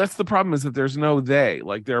 Well, that's the problem, is that there's no they.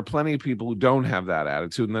 Like, there are plenty of people who don't have that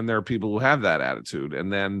attitude, and then there are people who have that attitude.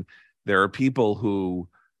 And then there are people who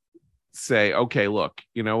say, okay, look,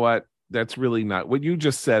 you know what? That's really not what you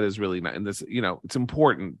just said is really not. And this, it's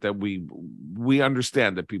important that we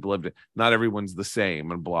understand that people have not everyone's the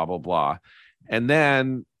same and blah, blah, blah. And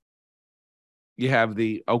then you have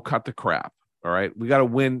cut the crap. All right. We got to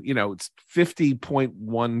win. It's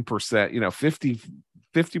 50.1%,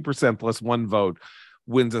 50% plus one vote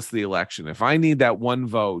wins us the election. If I need that one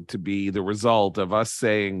vote to be the result of us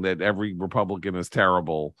saying that every Republican is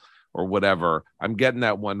terrible or whatever, I'm getting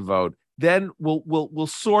that one vote. Then we'll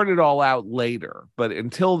sort it all out later. But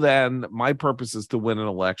until then, my purpose is to win an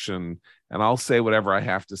election, and I'll say whatever I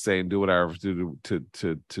have to say and do what I have to do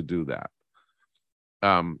to do that.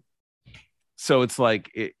 So it's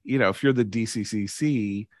like, if you're the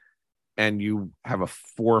DCCC and you have a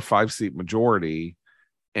 4 or 5 seat majority,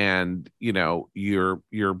 and you're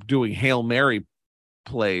doing Hail Mary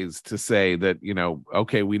plays to say that,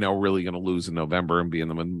 okay, we know we're really going to lose in November and be in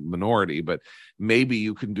the minority, but maybe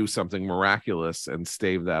you can do something miraculous and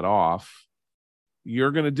stave that off.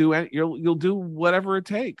 You'll do whatever it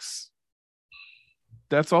takes.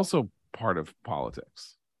 That's also part of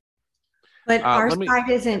politics. But our side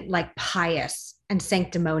isn't like pious and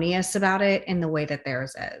sanctimonious about it in the way that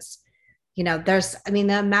theirs is.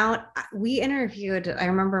 The amount we interviewed, I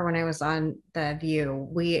remember when I was on The View,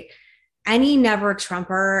 any never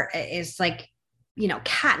Trumper is like,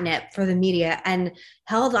 catnip for the media and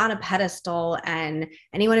held on a pedestal, and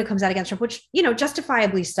anyone who comes out against Trump, which,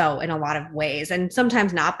 justifiably so in a lot of ways, and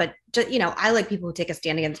sometimes not, but I like people who take a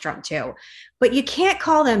stand against Trump too, but you can't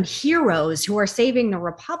call them heroes who are saving the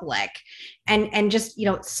republic and just,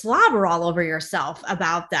 slobber all over yourself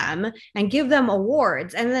about them and give them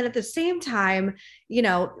awards. And then at the same time,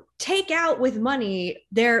 take out with money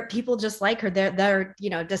their people just like her, their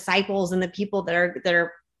disciples and the people that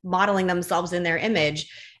are modeling themselves in their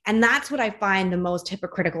image. And that's what I find the most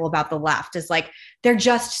hypocritical about the left, is like, they're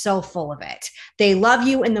just so full of it. They love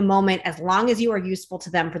you in the moment as long as you are useful to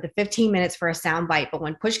them for the 15 minutes for a soundbite. But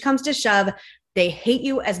when push comes to shove, they hate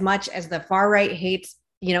you as much as the far right hates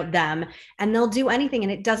them, and they'll do anything.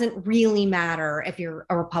 And it doesn't really matter if you're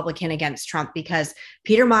a Republican against Trump, because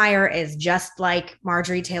Peter Meyer is just like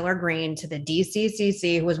Marjorie Taylor Greene to the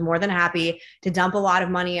DCCC, who was more than happy to dump a lot of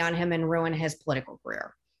money on him and ruin his political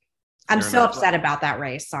career. I'm so upset about that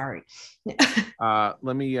race. Sorry.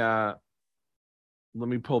 Let me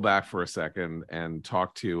pull back for a second and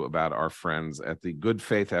talk to you about our friends at the Good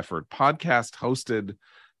Faith Effort podcast, hosted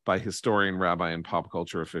by historian, rabbi, and pop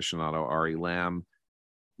culture aficionado Ari Lamb.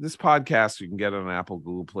 This podcast you can get on Apple,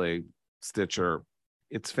 Google Play, Stitcher.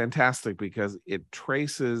 It's fantastic because it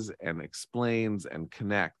traces and explains and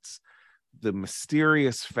connects the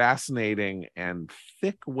mysterious, fascinating, and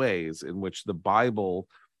thick ways in which the Bible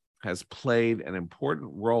has played an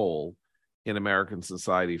important role in American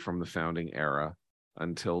society from the founding era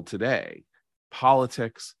until today.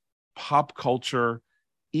 Politics, pop culture,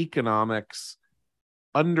 economics,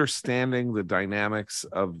 understanding the dynamics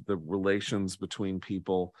of the relations between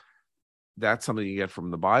people. That's something you get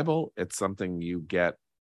from the Bible. It's something you get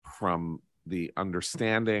from the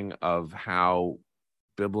understanding of how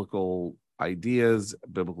biblical ideas,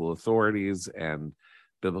 biblical authorities, and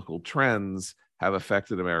biblical trends have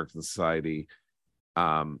affected American society.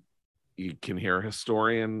 You can hear a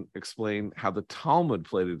historian explain how the Talmud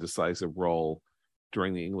played a decisive role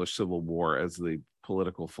during the English Civil War as the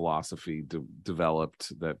political philosophy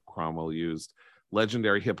developed that Cromwell used.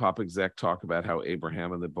 Legendary hip-hop exec talk about how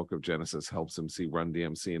Abraham in the book of Genesis helps him see Run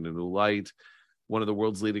DMC in a new light. One of the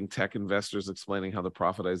world's leading tech investors explaining how the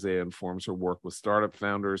prophet Isaiah informs her work with startup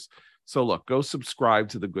founders. So look, go subscribe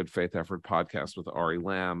to the Good Faith Effort podcast with Ari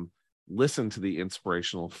Lamb. Listen to the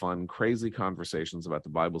inspirational, fun, crazy conversations about the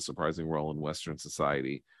Bible's surprising role in Western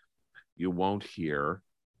society you won't hear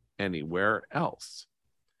anywhere else.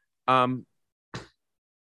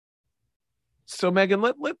 So Megan,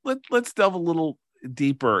 let's delve a little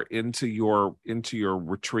deeper into your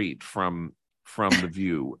retreat from The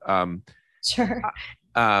View. Sure.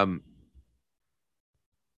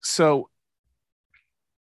 So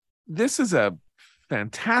this is a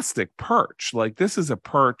fantastic perch. Like, this is a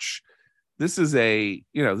perch. This is a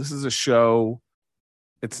show.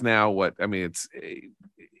 It's now what, I mean,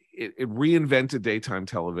 it reinvented daytime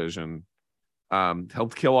television,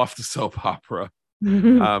 helped kill off the soap opera,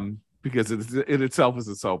 because it itself is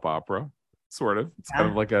a soap opera. sort of. It's kind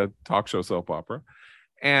of like a talk show soap opera.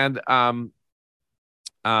 And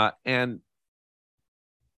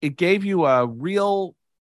it gave you a real,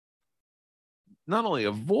 not only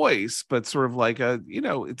a voice, but sort of like a,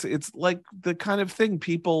 it's like the kind of thing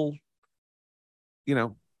people,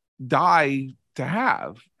 die to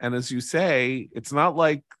have. And as you say, it's not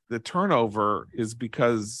like the turnover is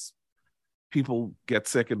because people get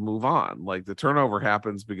sick and move on. Like the turnover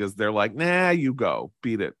happens because they're like, nah, you go,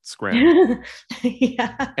 beat it, scram.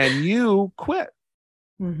 Yeah. And you quit.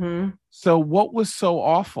 Mm-hmm. So what was so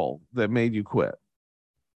awful that made you quit?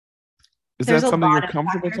 Is There's that something you're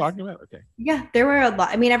comfortable factors. talking about? Okay. Yeah, there were a lot.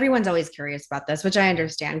 I mean, everyone's always curious about this, which I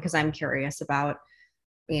understand because I'm curious about,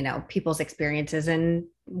 people's experiences in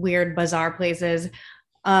weird, bizarre places.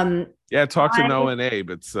 Yeah, talk to Noah and Abe.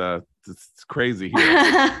 It's crazy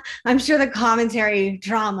here. I'm sure the commentary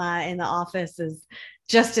drama in The Office is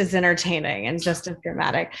just as entertaining and just as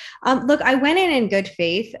dramatic. Look, I went in good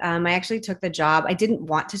faith. I actually took the job. I didn't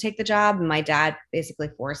want to take the job. My dad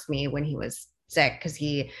basically forced me when he was sick because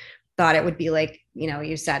he thought it would be like,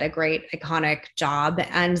 you said, a great iconic job.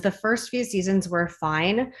 And the first few seasons were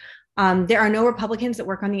fine. There are no Republicans that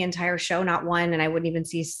work on the entire show, not one. And I wouldn't even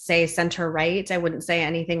say center right. I wouldn't say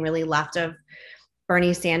anything really left of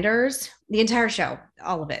Bernie Sanders, the entire show,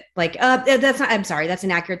 all of it. Like, I'm sorry, that's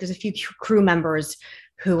inaccurate. There's a few crew members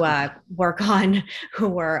who who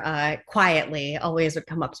were quietly always would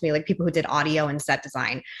come up to me, like people who did audio and set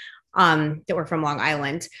design that were from Long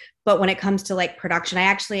Island. But when it comes to like production, I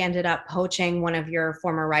actually ended up poaching one of your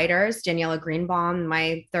former writers, Daniela Greenbaum,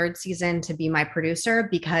 my third season to be my producer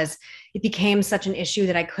because it became such an issue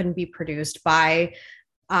that I couldn't be produced by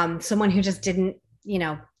someone who just didn't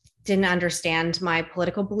understand my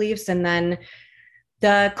political beliefs. And then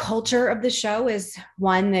the culture of the show is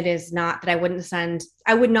one that is not, that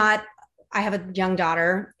I have a young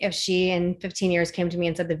daughter. If she in 15 years came to me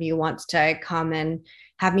and said The View wants to come and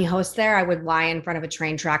have me host there, I would lie in front of a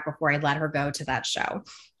train track before I let her go to that show.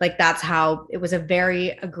 Like that's how it was, a very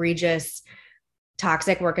egregious,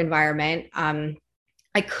 toxic work environment.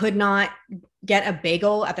 I could not get a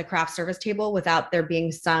bagel at the craft service table without there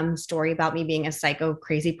being some story about me being a psycho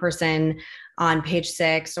crazy person on Page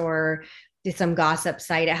Six or some gossip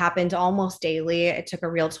site. It happened almost daily. It took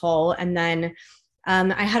a real toll. And then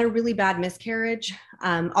I had a really bad miscarriage.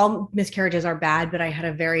 All miscarriages are bad, but I had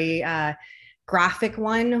a very graphic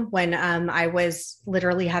one when I was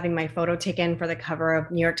literally having my photo taken for the cover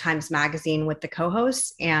of New York Times Magazine with the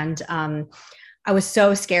co-hosts. And I was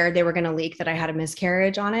so scared they were going to leak that I had a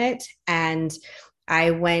miscarriage on it. And I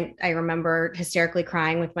remember hysterically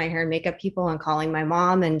crying with my hair and makeup people and calling my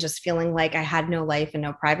mom and just feeling like I had no life and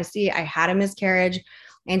no privacy. I had a miscarriage.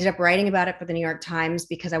 I ended up writing about it for the New York Times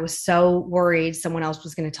because I was so worried someone else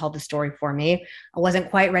was going to tell the story for me. I wasn't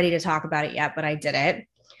quite ready to talk about it yet, but I did it.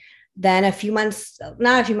 Then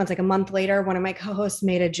like a month later, one of my co-hosts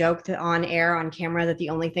made a joke on air on camera that the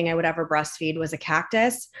only thing I would ever breastfeed was a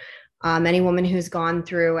cactus. Any woman who's gone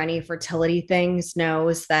through any fertility things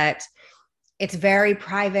knows that it's very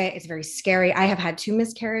private. It's very scary. I have had 2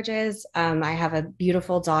 miscarriages. I have a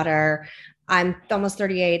beautiful daughter. I'm almost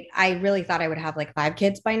 38. I really thought I would have like 5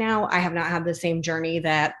 kids by now. I have not had the same journey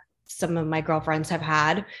that some of my girlfriends have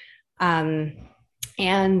had. When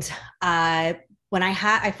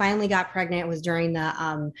I finally got pregnant, it was during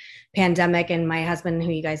the pandemic, and my husband,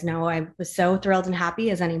 who you guys know, I was so thrilled and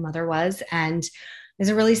happy as any mother was. And it was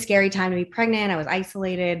a really scary time to be pregnant. I was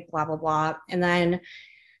isolated, blah, blah, blah. And then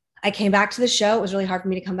I came back to the show. It was really hard for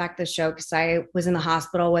me to come back to the show because I was in the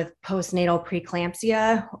hospital with postnatal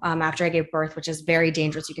preeclampsia after I gave birth, which is very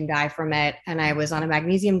dangerous. You can die from it. And I was on a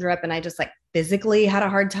magnesium drip, and I just like physically had a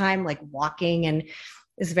hard time like walking, and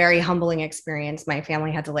it's a very humbling experience. My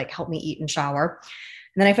family had to like help me eat and shower.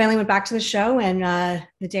 And then I finally went back to the show. And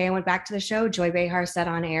the day I went back to the show, Joy Behar said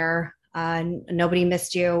on air, nobody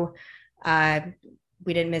missed you.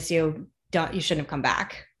 We didn't miss you. You shouldn't have come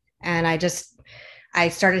back. And I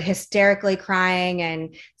started hysterically crying,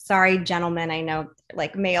 and sorry, gentlemen, I know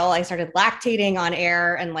like male, I started lactating on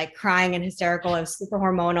air and like crying and hysterical. I was super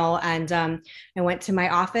hormonal. And I went to my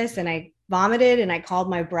office and I vomited, and I called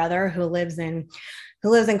my brother who lives in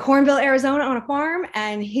Cornville, Arizona on a farm.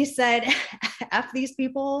 And he said, F these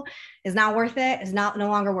people is not worth it, is no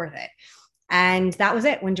longer worth it. And that was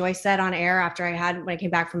it. When Joyce said on air when I came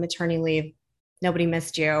back from maternity leave, nobody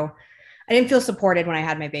missed you. I didn't feel supported when I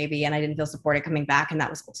had my baby, and I didn't feel supported coming back. And that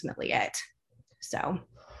was ultimately it. So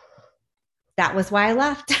that was why I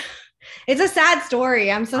left. It's a sad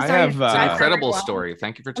story. I'm so sorry. It's an incredible story.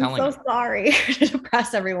 Thank you for telling me. I'm so sorry to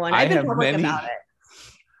depress everyone. I've been public about it.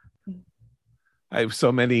 I have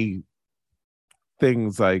so many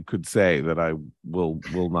things I could say that I will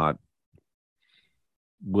not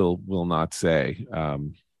say.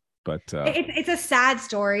 But it's a sad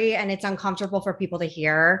story, and it's uncomfortable for people to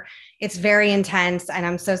hear. It's very intense, and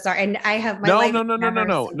I'm so sorry. And I have my no.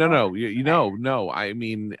 I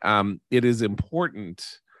mean, it is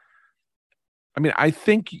important. I mean, I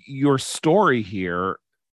think your story here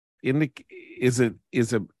is a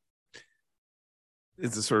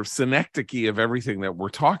sort of synecdoche of everything that we're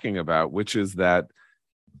talking about, which is that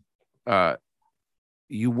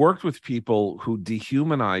you worked with people who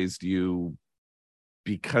dehumanized you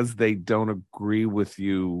because they don't agree with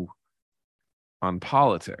you on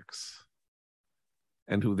politics,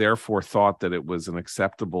 and who therefore thought that it was an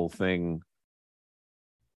acceptable thing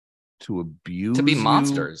to abuse, to be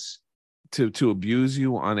monsters, to abuse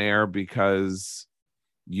you on air because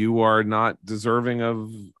you are not deserving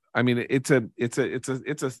of. I mean, it's a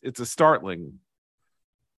startling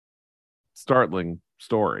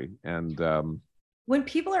story. And when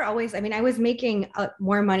people are always, I mean, I was making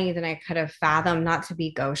more money than I could have fathomed, not to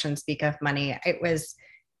be gauche and speak of money.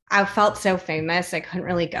 I felt so famous. I couldn't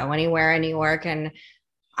really go anywhere in New York. And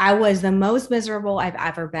I was the most miserable I've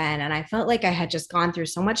ever been. And I felt like I had just gone through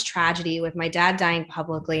so much tragedy with my dad dying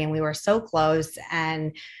publicly, and we were so close,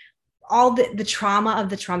 and all the trauma of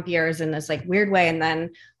the Trump years in this like weird way. And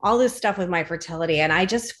then all this stuff with my fertility. And I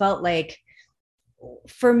just felt like,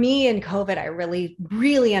 for me in COVID, I really,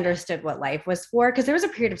 really understood what life was for. Cause there was a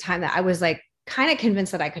period of time that I was like kind of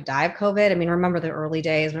convinced that I could die of COVID. I mean, remember the early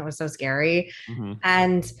days when it was so scary. mm-hmm.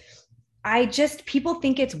 And people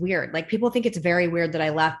think it's weird. Like, people think it's very weird that I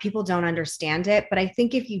left. People don't understand it. But I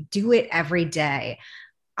think if you do it every day,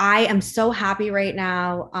 I am so happy right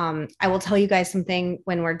now. I will tell you guys something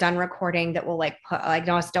when we're done recording that will like put, like,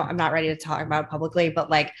 no, I'm not ready to talk about it publicly,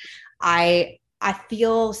 but like, I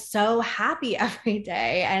feel so happy every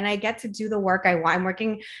day, and I get to do the work I want.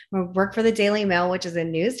 I work for the Daily Mail, which is a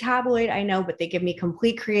news tabloid, I know, but they give me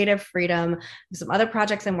complete creative freedom. There's some other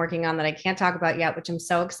projects I'm working on that I can't talk about yet, which I'm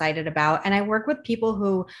so excited about. And I work with people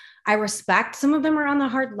who I respect. Some of them are on the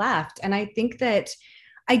hard left. And I think that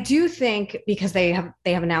I do think, because they have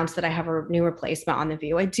announced that I have a new replacement on The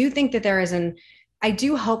View, I do think that I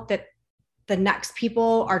do hope that the next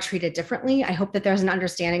people are treated differently. I hope that there's an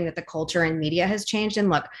understanding that the culture and media has changed. And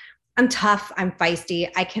look, I'm tough, I'm feisty.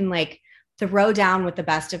 I can like throw down with the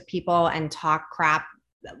best of people and talk crap.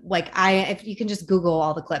 Like, if you can just Google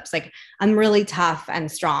all the clips, like, I'm really tough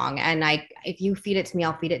and strong. And if you feed it to me,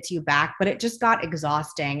 I'll feed it to you back. But it just got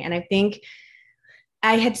exhausting. And I think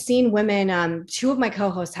I had seen women, two of my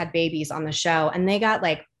co-hosts had babies on the show, and they got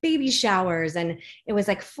like baby showers, and it was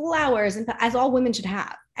like flowers, and as all women should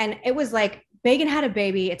have. And it was like, Meghan had a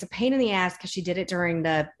baby. It's a pain in the ass because she did it during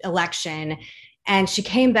the election, and she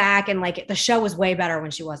came back, and like the show was way better when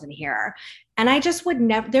she wasn't here. And I just would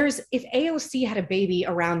never, if AOC had a baby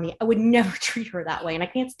around me, I would never treat her that way. And I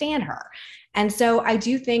can't stand her. And so I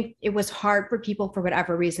do think it was hard for people, for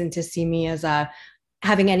whatever reason, to see me as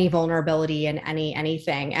having any vulnerability in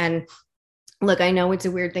anything. And look, I know it's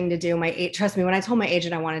a weird thing to do. Trust me, when I told my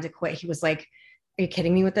agent I wanted to quit, he was like, "Are you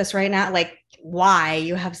kidding me with this right now? Like, why?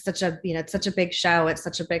 You have such a, it's such a big show. It's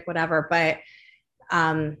such a big whatever." But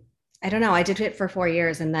I don't know. I did it for 4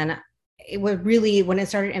 years. And then it was really, when it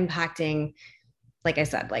started impacting, like I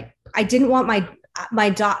said, like, I didn't want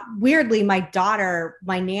weirdly, my daughter,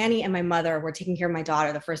 my nanny and my mother were taking care of my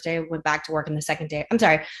daughter the first day I went back to work, and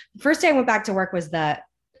the first day I went back to work was the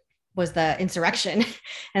insurrection.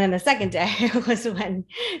 And then the second day was when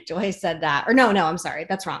Joy said that, or no, I'm sorry,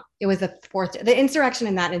 that's wrong. It was the fourth day. The insurrection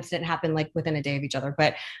and that incident happened like within a day of each other.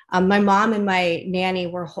 But my mom and my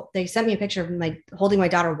nanny they sent me a picture of like holding my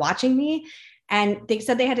daughter watching me. And they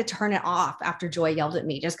said they had to turn it off after Joy yelled at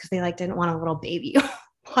me, just because they like didn't want a little baby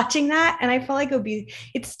watching that. And I felt like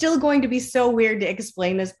it's still going to be so weird to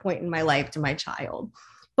explain this point in my life to my child.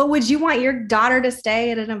 But would you want your daughter to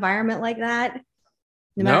stay in an environment like that?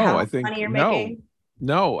 No, I think making?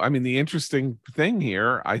 No. I mean, the interesting thing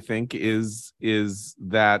here, I think, is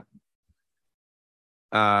that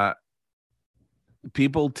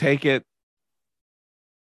people take it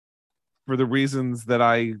for the reasons that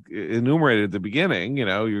I enumerated at the beginning. You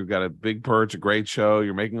know, you've got a big perch, a great show,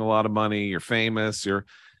 you're making a lot of money, you're famous,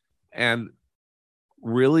 and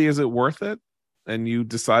really, is it worth it? And you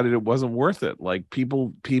decided it wasn't worth it. Like,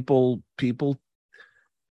 people will,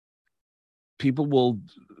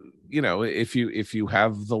 you know, if you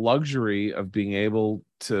have the luxury of being able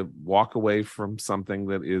to walk away from something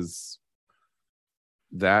that is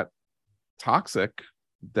that toxic,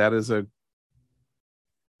 that is a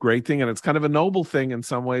great thing. And it's kind of a noble thing in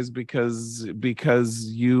some ways, because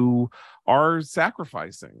you are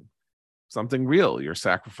sacrificing something real. You're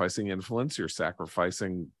sacrificing influence, you're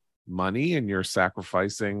sacrificing money, and you're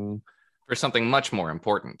sacrificing for something much more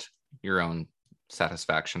important, your own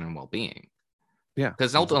satisfaction and well-being. Yeah,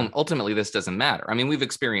 because ultimately this doesn't matter. I mean, we've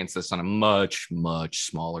experienced this on a much, much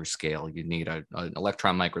smaller scale. You need an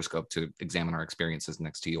electron microscope to examine our experiences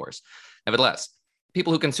next to yours. Nevertheless,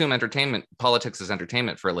 people who consume entertainment, politics as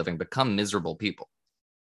entertainment for a living, become miserable people.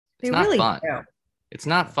 It's not fun. It's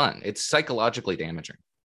not fun. It's psychologically damaging.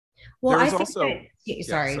 Well, I think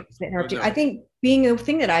to interrupt you. I think being a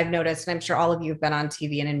thing that I've noticed, and I'm sure all of you have been on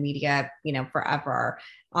TV and in media, forever.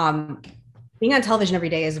 Being on television every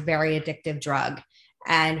day is a very addictive drug,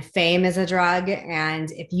 and fame is a drug.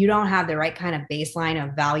 And if you don't have the right kind of baseline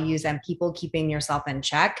of values and people keeping yourself in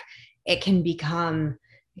check, it can become,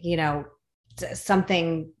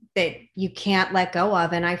 something that you can't let go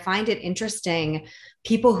of. And I find it interesting,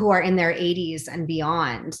 people who are in their 80s and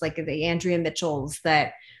beyond, like the Andrea Mitchells,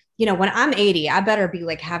 that, when I'm 80, I better be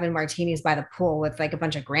like having martinis by the pool with like a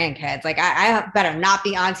bunch of grandkids. Like I better not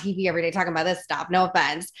be on TV every day talking about this stuff. No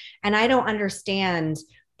offense. And I don't understand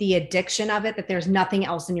the addiction of it, that there's nothing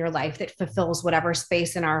else in your life that fulfills whatever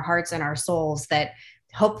space in our hearts and our souls that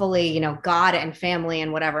hopefully, God and family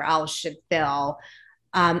and whatever else should fill.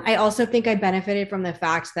 I also think I benefited from the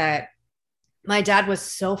fact that my dad was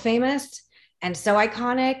so famous and so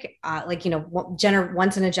iconic,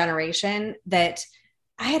 once in a generation, that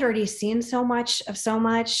I had already seen so much.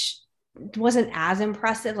 It wasn't as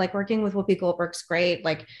impressive. Like working with Whoopi Goldberg's great.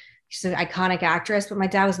 Like she's an iconic actress, but my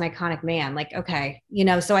dad was an iconic man. Like, okay,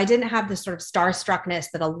 so I didn't have this sort of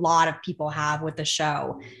starstruckness that a lot of people have with the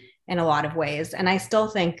show in a lot of ways. And I still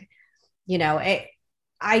think,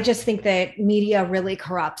 I just think that media really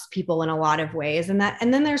corrupts people in a lot of ways. And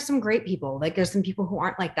then there's some great people, like there's some people who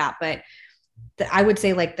aren't like that, but I would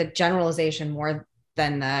say like the generalization more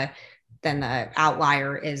than the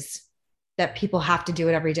outlier is that people have to do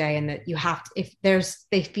it every day. And that you have to,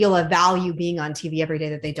 they feel a value being on TV every day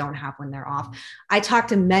that they don't have when they're off. I talked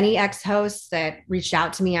to many ex-hosts that reached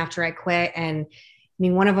out to me after I quit. And I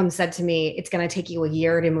mean, one of them said to me, it's going to take you a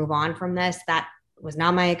year to move on from this. That was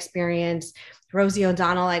not my experience. Rosie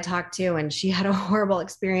O'Donnell I talked to, and she had a horrible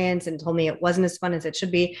experience and told me it wasn't as fun as it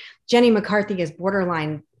should be. Jenny McCarthy is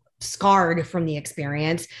borderline scarred from the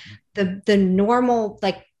experience. The normal,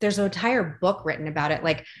 like there's an entire book written about it.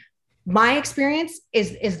 Like my experience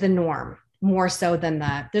is the norm more so than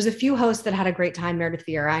there's a few hosts that had a great time. Meredith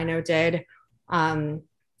Vieira, I know, did.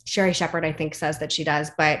 Sherry Shepherd, I think, says that she does,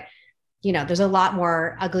 but there's a lot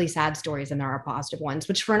more ugly, sad stories than there are positive ones,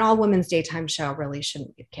 which for an all women's daytime show really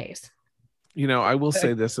shouldn't be the case. I will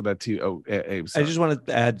say this about you. Oh, Abe, I just want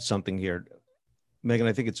to add something here, Megan.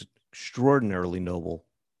 I think it's extraordinarily noble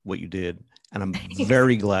what you did. And I'm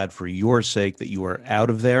very glad for your sake that you are out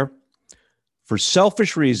of there. For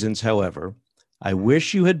selfish reasons, however, I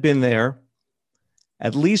wish you had been there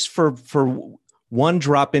at least for one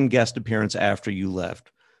drop-in guest appearance after you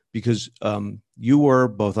left, because you were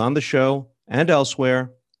both on the show and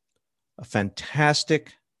elsewhere a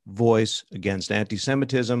fantastic voice against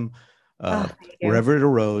anti-Semitism, wherever it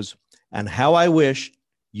arose. And how I wish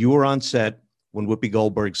you were on set when Whoopi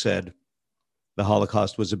Goldberg said the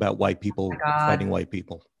Holocaust was about white people fighting white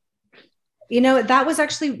people. That was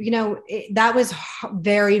actually, that was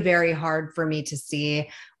very, very hard for me to see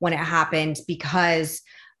when it happened, because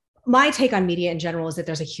my take on media in general is that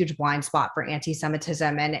there's a huge blind spot for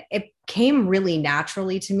anti-Semitism. And it came really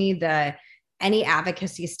naturally to me, any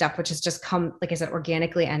advocacy stuff, which has just come, like I said,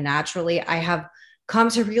 organically and naturally. I have come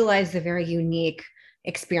to realize the very unique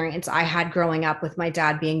experience I had growing up with my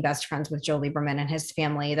dad being best friends with Joe Lieberman and his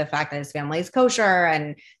family, the fact that his family is kosher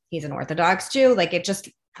and he's an Orthodox Jew. Like it just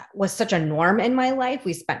was such a norm in my life.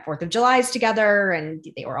 We spent 4th of July's together and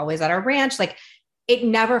they were always at our ranch. Like it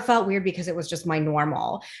never felt weird because it was just my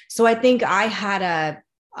normal. So I think I had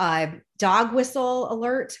a dog whistle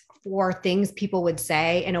alert for things people would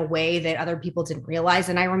say in a way that other people didn't realize.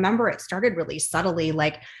 And I remember it started really subtly,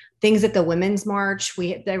 like things at the Women's March.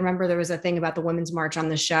 I remember there was a thing about the Women's March on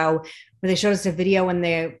the show where they showed us a video when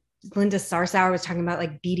Linda Sarsour was talking about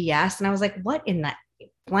like BDS. And I was like, what in that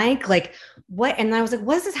blank? Like what? And I was like,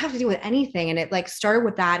 what does this have to do with anything? And it like started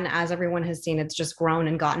with that. And as everyone has seen, it's just grown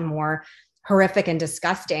and gotten more horrific and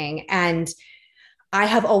disgusting. And I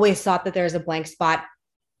have always thought that there's a blank spot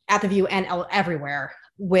at The View and everywhere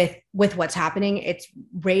with what's happening. It's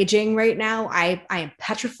raging right now. I am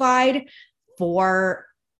petrified for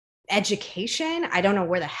education. I don't know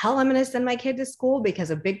where the hell I'm going to send my kid to school,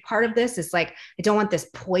 because a big part of this is like, I don't want this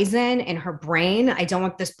poison in her brain. I don't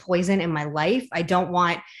want this poison in my life. I don't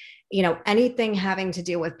want, anything having to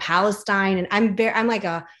do with Palestine. And I'm like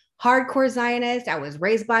a hardcore Zionist. I was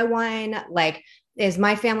raised by one. Like, is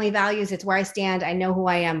my family values. It's where I stand. I know who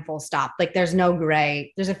I am, full stop. Like, there's no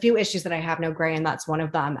gray. There's a few issues that I have no gray, and that's one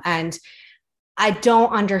of them. And I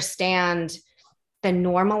don't understand the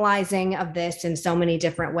normalizing of this in so many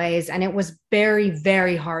different ways. And it was very,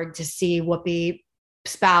 very hard to see Whoopi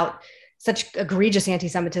spout such egregious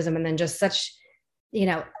anti-Semitism and then just such,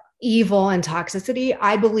 evil and toxicity.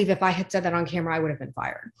 I believe if I had said that on camera, I would have been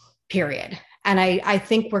fired, period. And I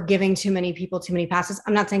think we're giving too many people too many passes.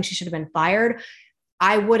 I'm not saying she should have been fired.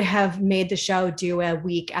 I would have made the show do a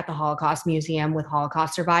week at the Holocaust Museum with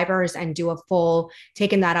Holocaust survivors and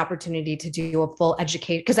taken that opportunity to do a full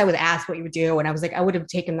educate, because I was asked what you would do. And I was like, I would have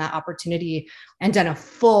taken that opportunity and done a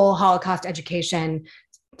full Holocaust education,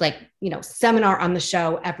 seminar on the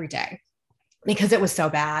show every day, because it was so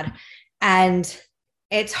bad. And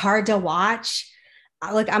it's hard to watch.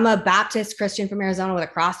 I'm a Baptist Christian from Arizona with a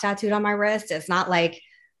cross tattooed on my wrist. It's not like,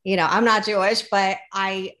 I'm not Jewish, but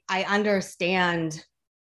I understand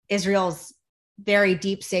Israel's very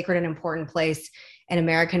deep, sacred, and important place in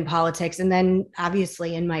American politics. And then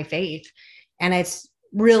obviously in my faith. And it's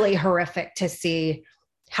really horrific to see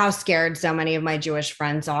how scared so many of my Jewish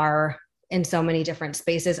friends are in so many different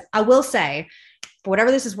spaces. I will say, for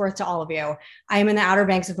whatever this is worth to all of you, I am in the Outer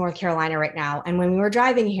Banks of North Carolina right now. And when we were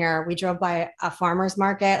driving here, we drove by a farmer's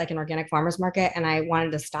market, like an organic farmer's market. And I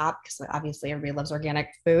wanted to stop because obviously everybody loves organic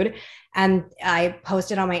food. And I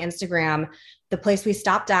posted on my Instagram, the place we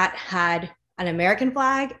stopped at had an American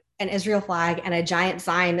flag, an Israel flag, and a giant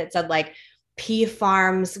sign that said P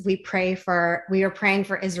Farms, we are praying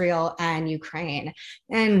for Israel and Ukraine.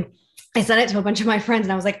 And I sent it to a bunch of my friends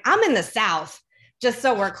and I was like, I'm in the South. Just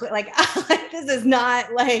so we're clear, this is not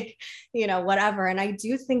whatever. And I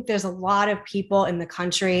do think there's a lot of people in the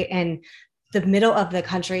country, in the middle of the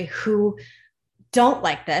country, who don't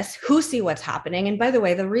like this, who see what's happening. And by the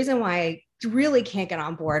way, the reason why I really can't get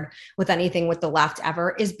on board with anything with the left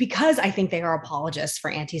ever is because I think they are apologists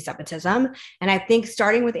for anti-Semitism. And I think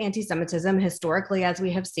starting with anti-Semitism, historically, as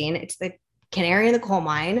we have seen, it's the canary in the coal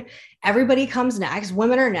mine. Everybody comes next.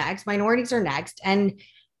 Women are next. Minorities are next. And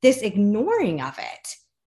this ignoring of it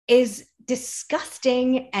is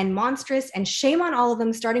disgusting and monstrous, and shame on all of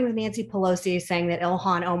them, starting with Nancy Pelosi saying that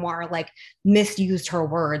Ilhan Omar misused her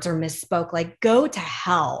words or misspoke. Go to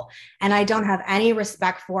hell. And I don't have any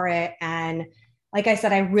respect for it. And like I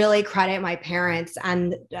said, I really credit my parents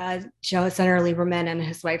and Senator Lieberman and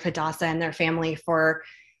his wife Hadassah and their family for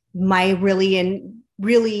my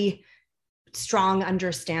really strong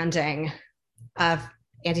understanding of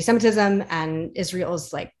anti-Semitism and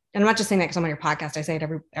Israel's and I'm not just saying that because I'm on your podcast, I say it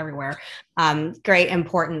everywhere. Great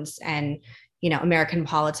importance and, American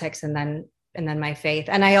politics and then my faith.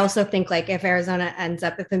 And I also think if Arizona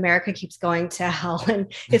if America keeps going to hell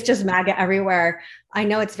and it's just MAGA everywhere, I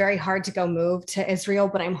know it's very hard to go move to Israel,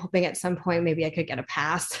 but I'm hoping at some point maybe I could get a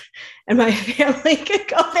pass and my family could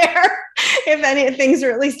go there if things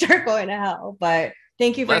really start going to hell. But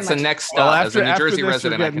thank you very much. That's the next stop. As a New Jersey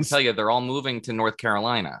resident, I can tell you they're all moving to North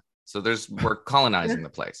Carolina. So we're colonizing the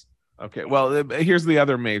place. Okay. Well, here's the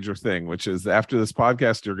other major thing, which is after this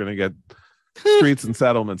podcast, you're going to get streets and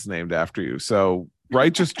settlements named after you. So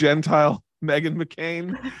righteous Gentile Meghan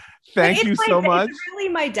McCain, thank you so much. It's really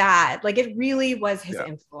my dad. It really was his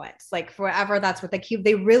influence. Forever, that's what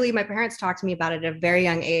my parents talked to me about it at a very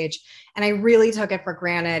young age. And I really took it for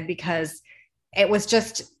granted because it was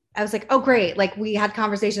just, I was like, oh, great. We had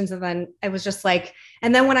conversations and then it was just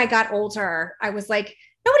and then when I got older, I was like,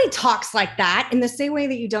 nobody talks like that in the same way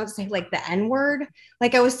that you don't say the N word.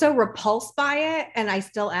 I was so repulsed by it and I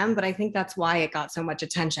still am, but I think that's why it got so much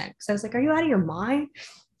attention. Because I was like, are you out of your mind?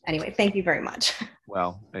 Anyway, thank you very much.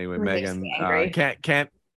 Well, anyway, Meghan,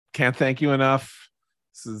 can't thank you enough.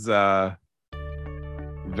 This is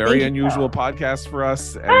very unusual podcast for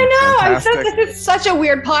us. And I know. This is such a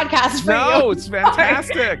weird podcast for you. No, it's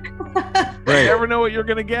fantastic. You never know what you're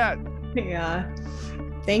going to get. Yeah.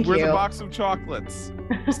 Thank you. We're the box of chocolates.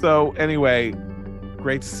 So anyway,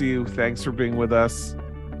 great to see you. Thanks for being with us.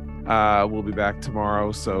 We'll be back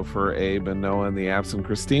tomorrow. So for Abe and Noah and the absent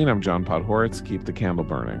Christine, I'm John Podhoretz. Keep the candle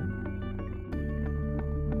burning.